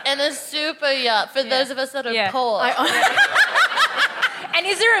and a super yacht for those of us that are poor? And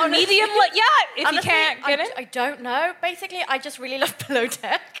is there a medium yacht if Honestly, you can't get in? I don't know. Basically, I just really love below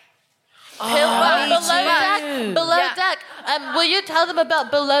deck. Below deck. Will you tell them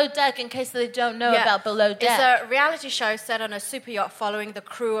about Below Deck in case they don't know about Below Deck? It's a reality show set on a super yacht following the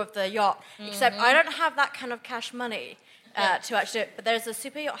crew of the yacht. Except I don't have that kind of cash money to actually do it. But there's a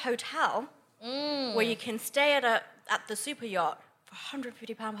super yacht hotel where you can stay at the super yacht for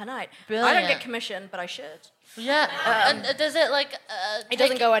 £150 per night. Brilliant. I don't get commission, but I should. Yeah. And does it it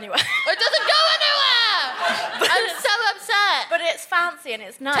doesn't go anywhere. It doesn't go anywhere! I'm so upset. But it's fancy and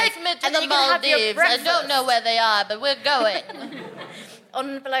it's nice. Take me to and the then you can have your Maldives. I breakfast. don't know where they are, but we're going.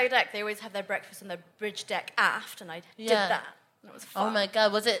 On Below Deck, they always have their breakfast on the bridge deck aft, and I did that. And it was fun. Oh my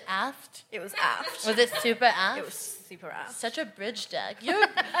God, was it aft? It was aft. Was it super aft? It was super aft. Such a bridge deck.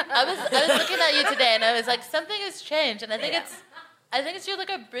 I was looking at you today, and I was like, something has changed, and I think it's you're like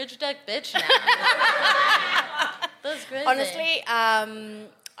a bridge deck bitch now. That's crazy. Honestly,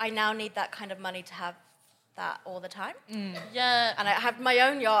 I now need that kind of money to have that all the time. Yeah. And I have my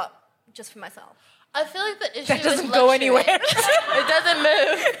own yacht just for myself. I feel like the issue That doesn't with go luxury- anywhere. It doesn't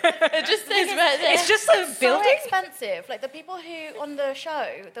move. It just stays right there. It's just a So building. expensive. Like the people who on the show,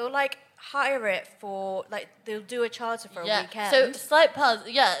 they'll like hire it for they'll do a charter for a weekend. So slight pause.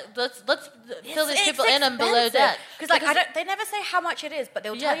 Yeah, let's fill these people in on Below Deck. Because they never say how much it is, but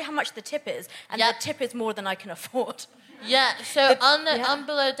they'll tell you how much the tip is, and the tip is more than I can afford. Yeah, so on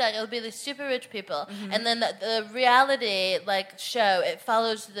Below Deck, it'll be the super rich people, and then the reality show, it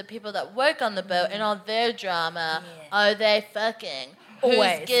follows the people that work on the boat and all their drama. Are they fucking?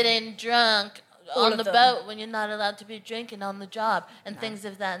 Always. Who's getting drunk All on of the them. boat when you're not allowed to be drinking on the job and things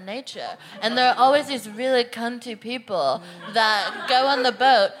of that nature? And there are always these really cunty people that go on the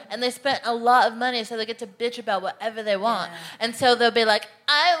boat and they spent a lot of money so they get to bitch about whatever they want. And so they'll be like,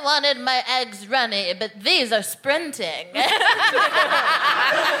 I wanted my eggs runny, but these are sprinting.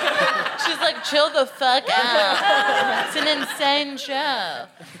 She's like, chill the fuck out. It's an insane show.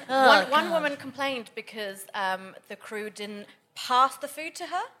 One woman complained because the crew didn't pass the food to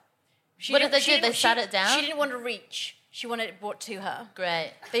her. What did they do? They sat it down? She didn't want to reach. She wanted it brought to her.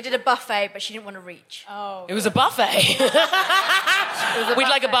 Great. They did a buffet, but she didn't want to reach. Oh. It was a buffet. We'd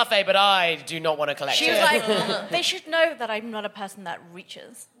like a buffet, but I do not want to collect She it. was like, they should know that I'm not a person that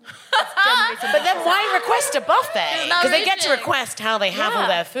reaches. But then why request a buffet? not Because they get to reaching. request how they have all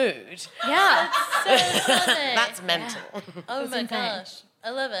their food. Yeah. So funny. That's mental. Oh my gosh. I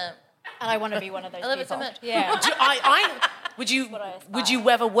love it. And I want to be one of those I love people. it so much. Yeah. Would you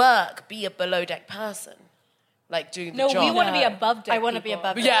ever be a below deck person? like doing the No, job. we want to be above deck. I want to be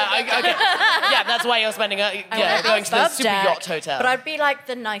above deck. Yeah, okay. Yeah, that's why you're spending going to the Above super deck, yacht hotel. But I'd be like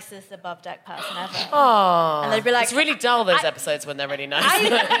the nicest above deck person ever. Oh, And they'd be like, it's really dull, those episodes when they're really nice.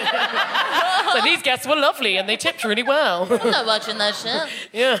 So these guests were lovely and they tipped really well. I'm not watching that shit.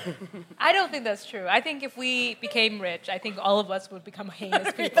 Yeah. I don't think that's true. I think if we became rich, I think all of us would become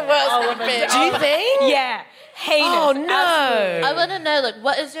heinous people. the worst All of would us. be. Do you think? Yeah, heinous. Oh, no. Absolutely. I want to know, like,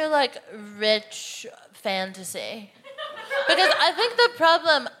 what is your, like, rich fantasy? Because I think the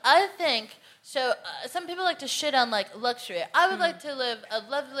problem, some people like to shit on, like, luxury. I would like to live a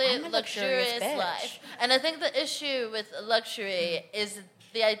lovely, I'm a luxurious luxurious bitch. life. And I think the issue with luxury is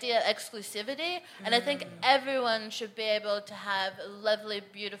the idea of exclusivity. And I think everyone should be able to have lovely,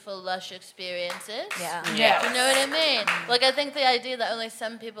 beautiful, lush experiences. Yeah. Yeah. You know what I mean? Like, I think the idea that only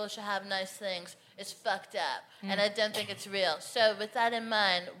some people should have nice things is fucked up. And I don't think it's real. So with that in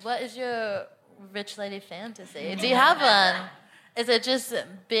mind, what is your rich lady fantasy? Do you have one? Is it just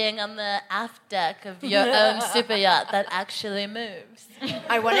being on the aft deck of your own super yacht that actually moves?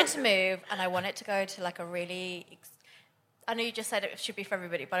 I want it to move, and I want it to go to like a really... I know you just said it should be for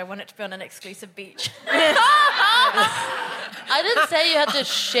everybody, but I want it to be on an exclusive beach. I didn't say you had to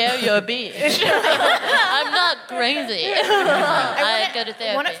share your beach. I'm not crazy. I go to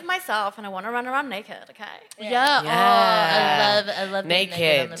therapy. I want it for myself, and I want to run around naked, okay? Yeah. Yeah. Oh, I love being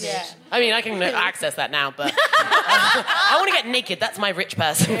naked on the beach. Yeah. I mean, I can access that now, but I want to get naked. That's my rich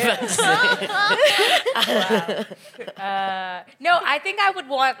person fantasy. No, I think I would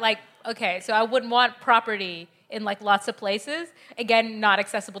want so I wouldn't want property in like lots of places. Again, not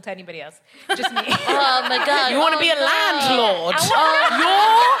accessible to anybody else. Just me. Oh my God. You want to be a landlord?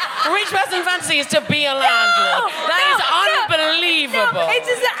 Your rich person fantasy is to be a landlord. That is unbelievable. No, it's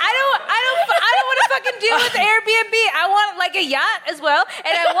just that I don't want to fucking deal with Airbnb. I want like a yacht as well,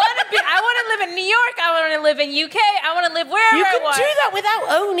 and I want to live in New York. I want to live in UK. I want to live wherever You I can want. do that without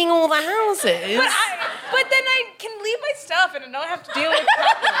owning all the houses. But then I can leave my stuff and I don't have to deal with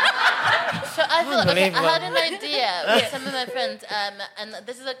property. So I feel okay, I Unbelievable. had an idea with some of my friends, and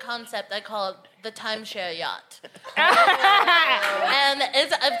this is a concept I call the timeshare yacht. And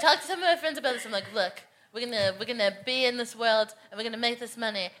I've talked to some of my friends about this. I'm like, look, we're gonna be in this world and we're gonna make this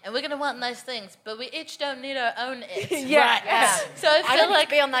money and we're gonna want nice things, but we each don't need our own it. Yeah. So I I feel don't need like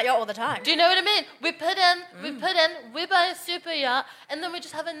to be on that yacht all the time. do you know what I mean? We buy a super yacht, and then we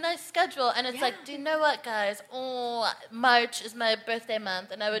just have a nice schedule. And it's like, do you know what, guys? Oh, March is my birthday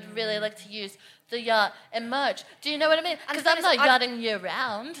month, and I would really like to use the yacht in March. Do you know what I mean? Because I'm not yachting year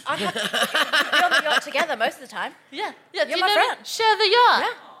round. I'd have to be on the yacht together most of the time. Yeah. You're do you my know friend. Share the yacht.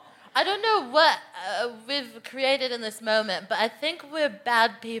 Yeah. I don't know what we've created in this moment, but I think we're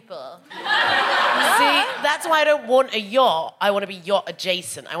bad people. See, that's why I don't want a yacht. I want to be yacht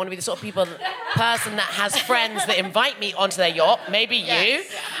adjacent. I want to be the sort of person that has friends that invite me onto their yacht, maybe you,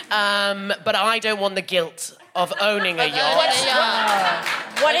 but I don't want the guilt of owning a yacht.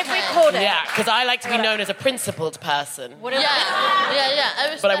 What if we called it? Yeah, because I like to be known as a principled person. What if,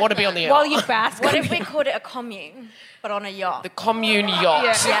 But I want to be on the yacht. While you bask. what if we called it a commune, but on a yacht? The commune yacht.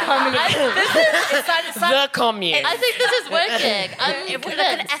 The commune. I think this is working. If we look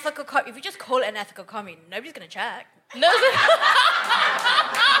at an ethical if we just call it an ethical commune, nobody's going to check. No,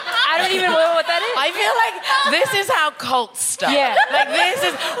 I don't even know what that is. I feel like this is how cults start. Yeah. Like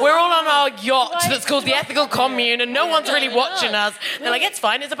we're all on our yacht that's called the Ethical Commune and no one's really watching us. They're like, it's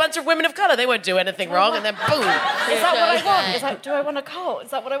fine, it's a bunch of women of colour, they won't do anything wrong, and then boom. Is that what I want? Is that, do I want a cult? Is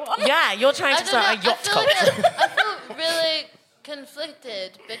that what I want? Yeah, you're trying to start a yacht cult. I feel really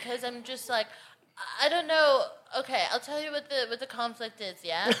conflicted because I'm just like, I don't know. Okay, I'll tell you what the conflict is,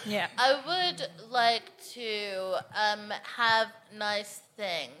 yeah? Yeah. I would like to have nice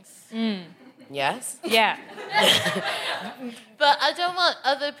things. Yes? Yeah. But I don't want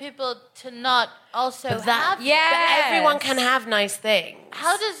other people to not also have But everyone can have nice things.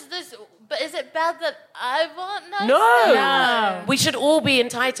 How does this... But is it bad that I want nice No. We should all be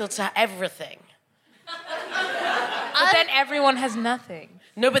entitled to everything. But then everyone has nothing.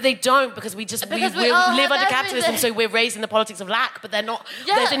 No, but they don't because we all live have under capitalism, everything. so we're raised in the politics of lack, but they're not.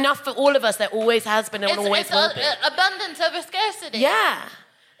 Yeah. There's enough for all of us. There always has been and always will be. Abundance over scarcity. Yeah.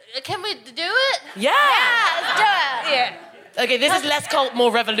 Can we do it? Yeah. Let's do it. Yeah. Okay, this is less cult,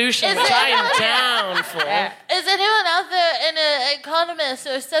 more revolution, Is which it? I am down for. Is anyone out there an economist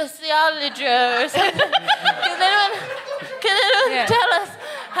or sociology or something? Can anyone tell us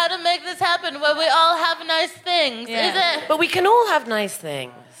how to make this happen where we all have nice things? Yeah. Is it But we can all have nice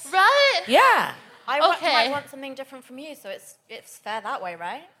things. right? Yeah. I Okay. might want something different from you, so it's fair that way,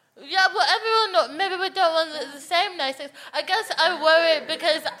 right? Yeah, well, everyone, maybe we don't want the same nice things. I guess I worry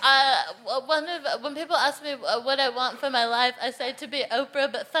because when people ask me what I want for my life, I say to be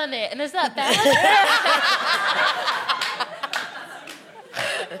Oprah but funny. And is that bad?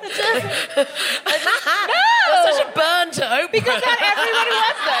 Such a burn to Oprah. Because not everybody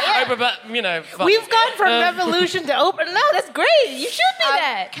wants that. Yeah. Oprah, but, fun. We've gone from revolution to Oprah. No, that's great. You should be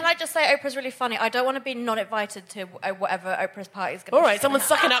that. Can I just say Oprah's really funny? I don't want to be not invited to whatever Oprah's party is going to be. All right, someone's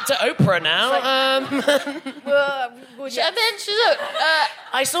sucking up to Oprah now.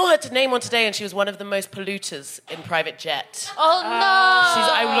 I saw her name on today, and she was one of the most polluters in private jet. Oh, no.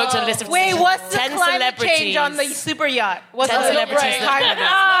 I looked at a list of Wait, what's the 10 climate celebrities. change on the super yacht? What's 10 the celebrities.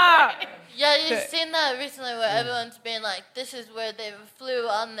 Yeah, you've seen that recently where everyone's been like, this is where they flew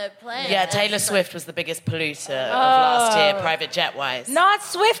on their plane. Yeah, Taylor Swift was the biggest polluter of last year, private jet-wise. Not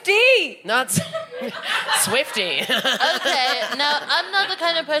Swiftie! Not Swiftie. Okay, now, I'm not the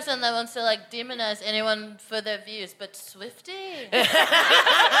kind of person that wants to, like, demonize anyone for their views, but Swiftie?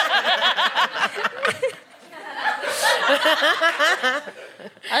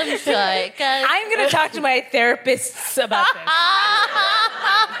 I'm sorry, guys. I'm going to talk to my therapists about this.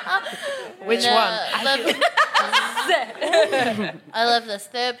 Which one? I love this.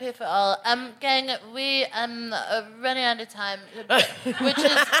 Therapy for all. Gang, we running out of time, which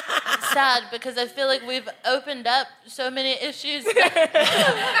is sad because I feel like we've opened up so many issues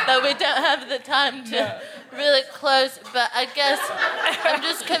that we don't have the time to really close. But I guess I'm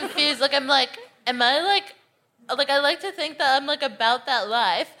just confused. Like, am I I like to think that I'm like about that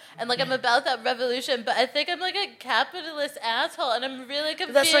life and like I'm about that revolution, but I think I'm like a capitalist asshole and I'm really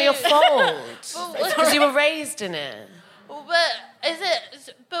confused. That's not your fault. It's because you were raised in it. But is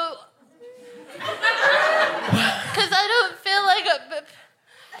it? But because I don't feel like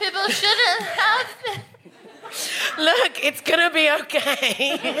people shouldn't have. Look, it's gonna be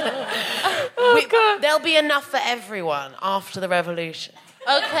okay. There'll be enough for everyone after the revolution.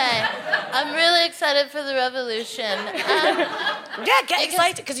 Okay, I'm really excited for the revolution. Yeah, get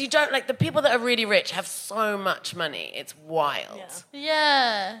excited because you don't the people that are really rich have so much money. It's wild.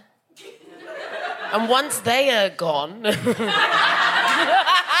 Yeah. And once they are gone and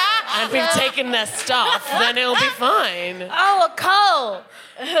we've taken their stuff, then it'll be fine. Oh, a call.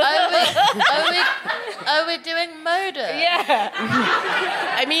 Are we doing murder? Yeah.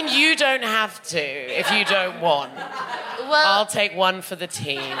 I mean, you don't have to if you don't want. Well, I'll take one for the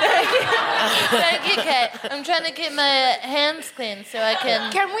team. Thank you, Kate. I'm trying to keep my hands clean so I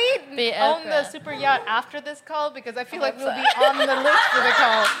can we be own Oprah. the super yacht after this call? Because I feel like we'll be on the list for the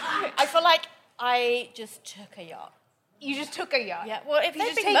call. I feel like I just took a yacht. You just took a yacht. Yeah, well, if you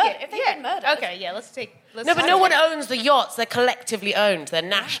They've just been take it, if they've been murdered. Okay, yeah, let's No, but no one owns the yachts. They're collectively owned. They're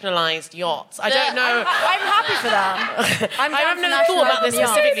nationalised yachts. I don't know. I'm happy for that. I've never thought about this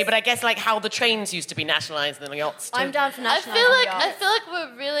specifically, but I guess how the trains used to be nationalised and the yachts too. I'm down for I nationalising feel like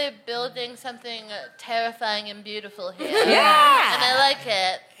we're really building something terrifying and beautiful here. Yeah. And I like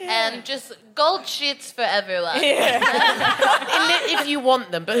it. And just gold sheets for everyone. If you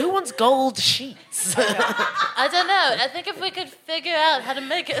want them, but who wants gold sheets? I don't know. I think if we could figure out how to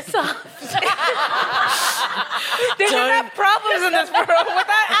make it soft. There's enough problems in this world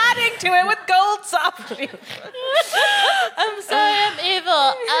without adding to it with gold soft sheets. I'm sorry, I'm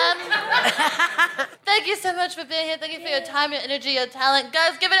evil. Thank you so much for being here. Thank you for your time, your energy, your talent.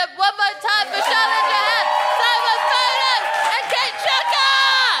 Guys, give it up one more time for Sharlin, Jahan, Saima, Ferdows, and Kate Cheka!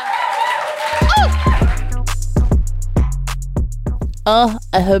 Oh,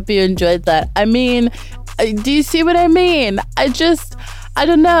 I hope you enjoyed that. I mean, do you see what I mean? I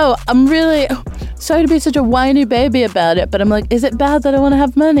don't know. I'm really sorry to be such a whiny baby about it, but I'm like, is it bad that I want to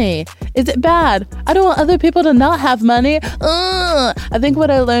have money? Is it bad? I don't want other people to not have money. I think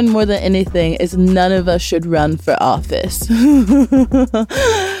what I learned more than anything is none of us should run for office.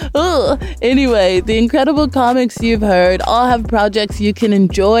 Anyway, the incredible comics you've heard all have projects you can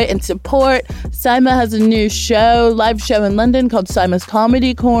enjoy and support. Saima has a new live show in London called Saima's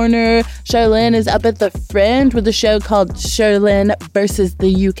Comedy Corner. Sharlin is up at the Fringe with a show called Sharlin versus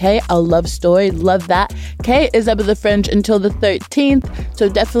the UK, a love story. Love that. Kate is up at the Fringe until the 13th, so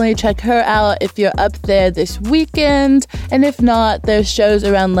definitely check her out if you're up there this weekend. And if not, there's shows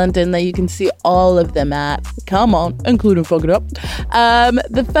around London that you can see all of them at. Come on, including Fuck It Up.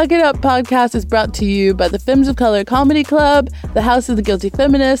 The Fuck It Up podcast is brought to you by the Femmes of Color Comedy Club, the House of the Guilty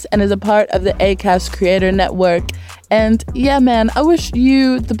Feminists, and is a part of the Acast Creator Network. And yeah, man, I wish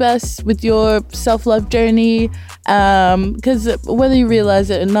you the best with your self-love journey, because whether you realize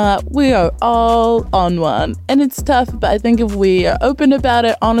it or not, we are all on one. And it's tough, but I think if we are open about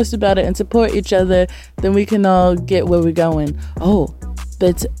it, honest about it, and support each other, then we can all get where we're going. Oh,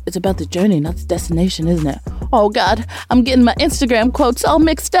 But it's about the journey, not the destination, isn't it? Oh, God, I'm getting my Instagram quotes all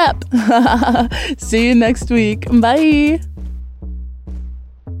mixed up. See you next week. Bye.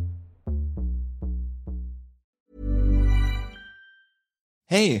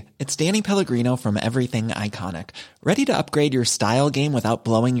 Hey, it's Danny Pellegrino from Everything Iconic. Ready to upgrade your style game without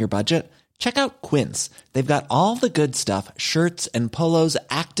blowing your budget? Check out Quince. They've got all the good stuff, shirts and polos,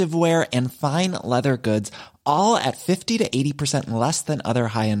 activewear, and fine leather goods, all at 50 to 80% less than other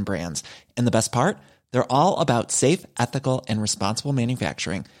high-end brands. And the best part? They're all about safe, ethical, and responsible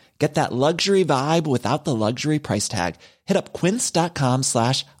manufacturing. Get that luxury vibe without the luxury price tag. Hit up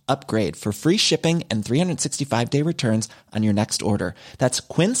quince.com/upgrade for free shipping and 365-day returns on your next order. That's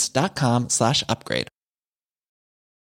quince.com/upgrade.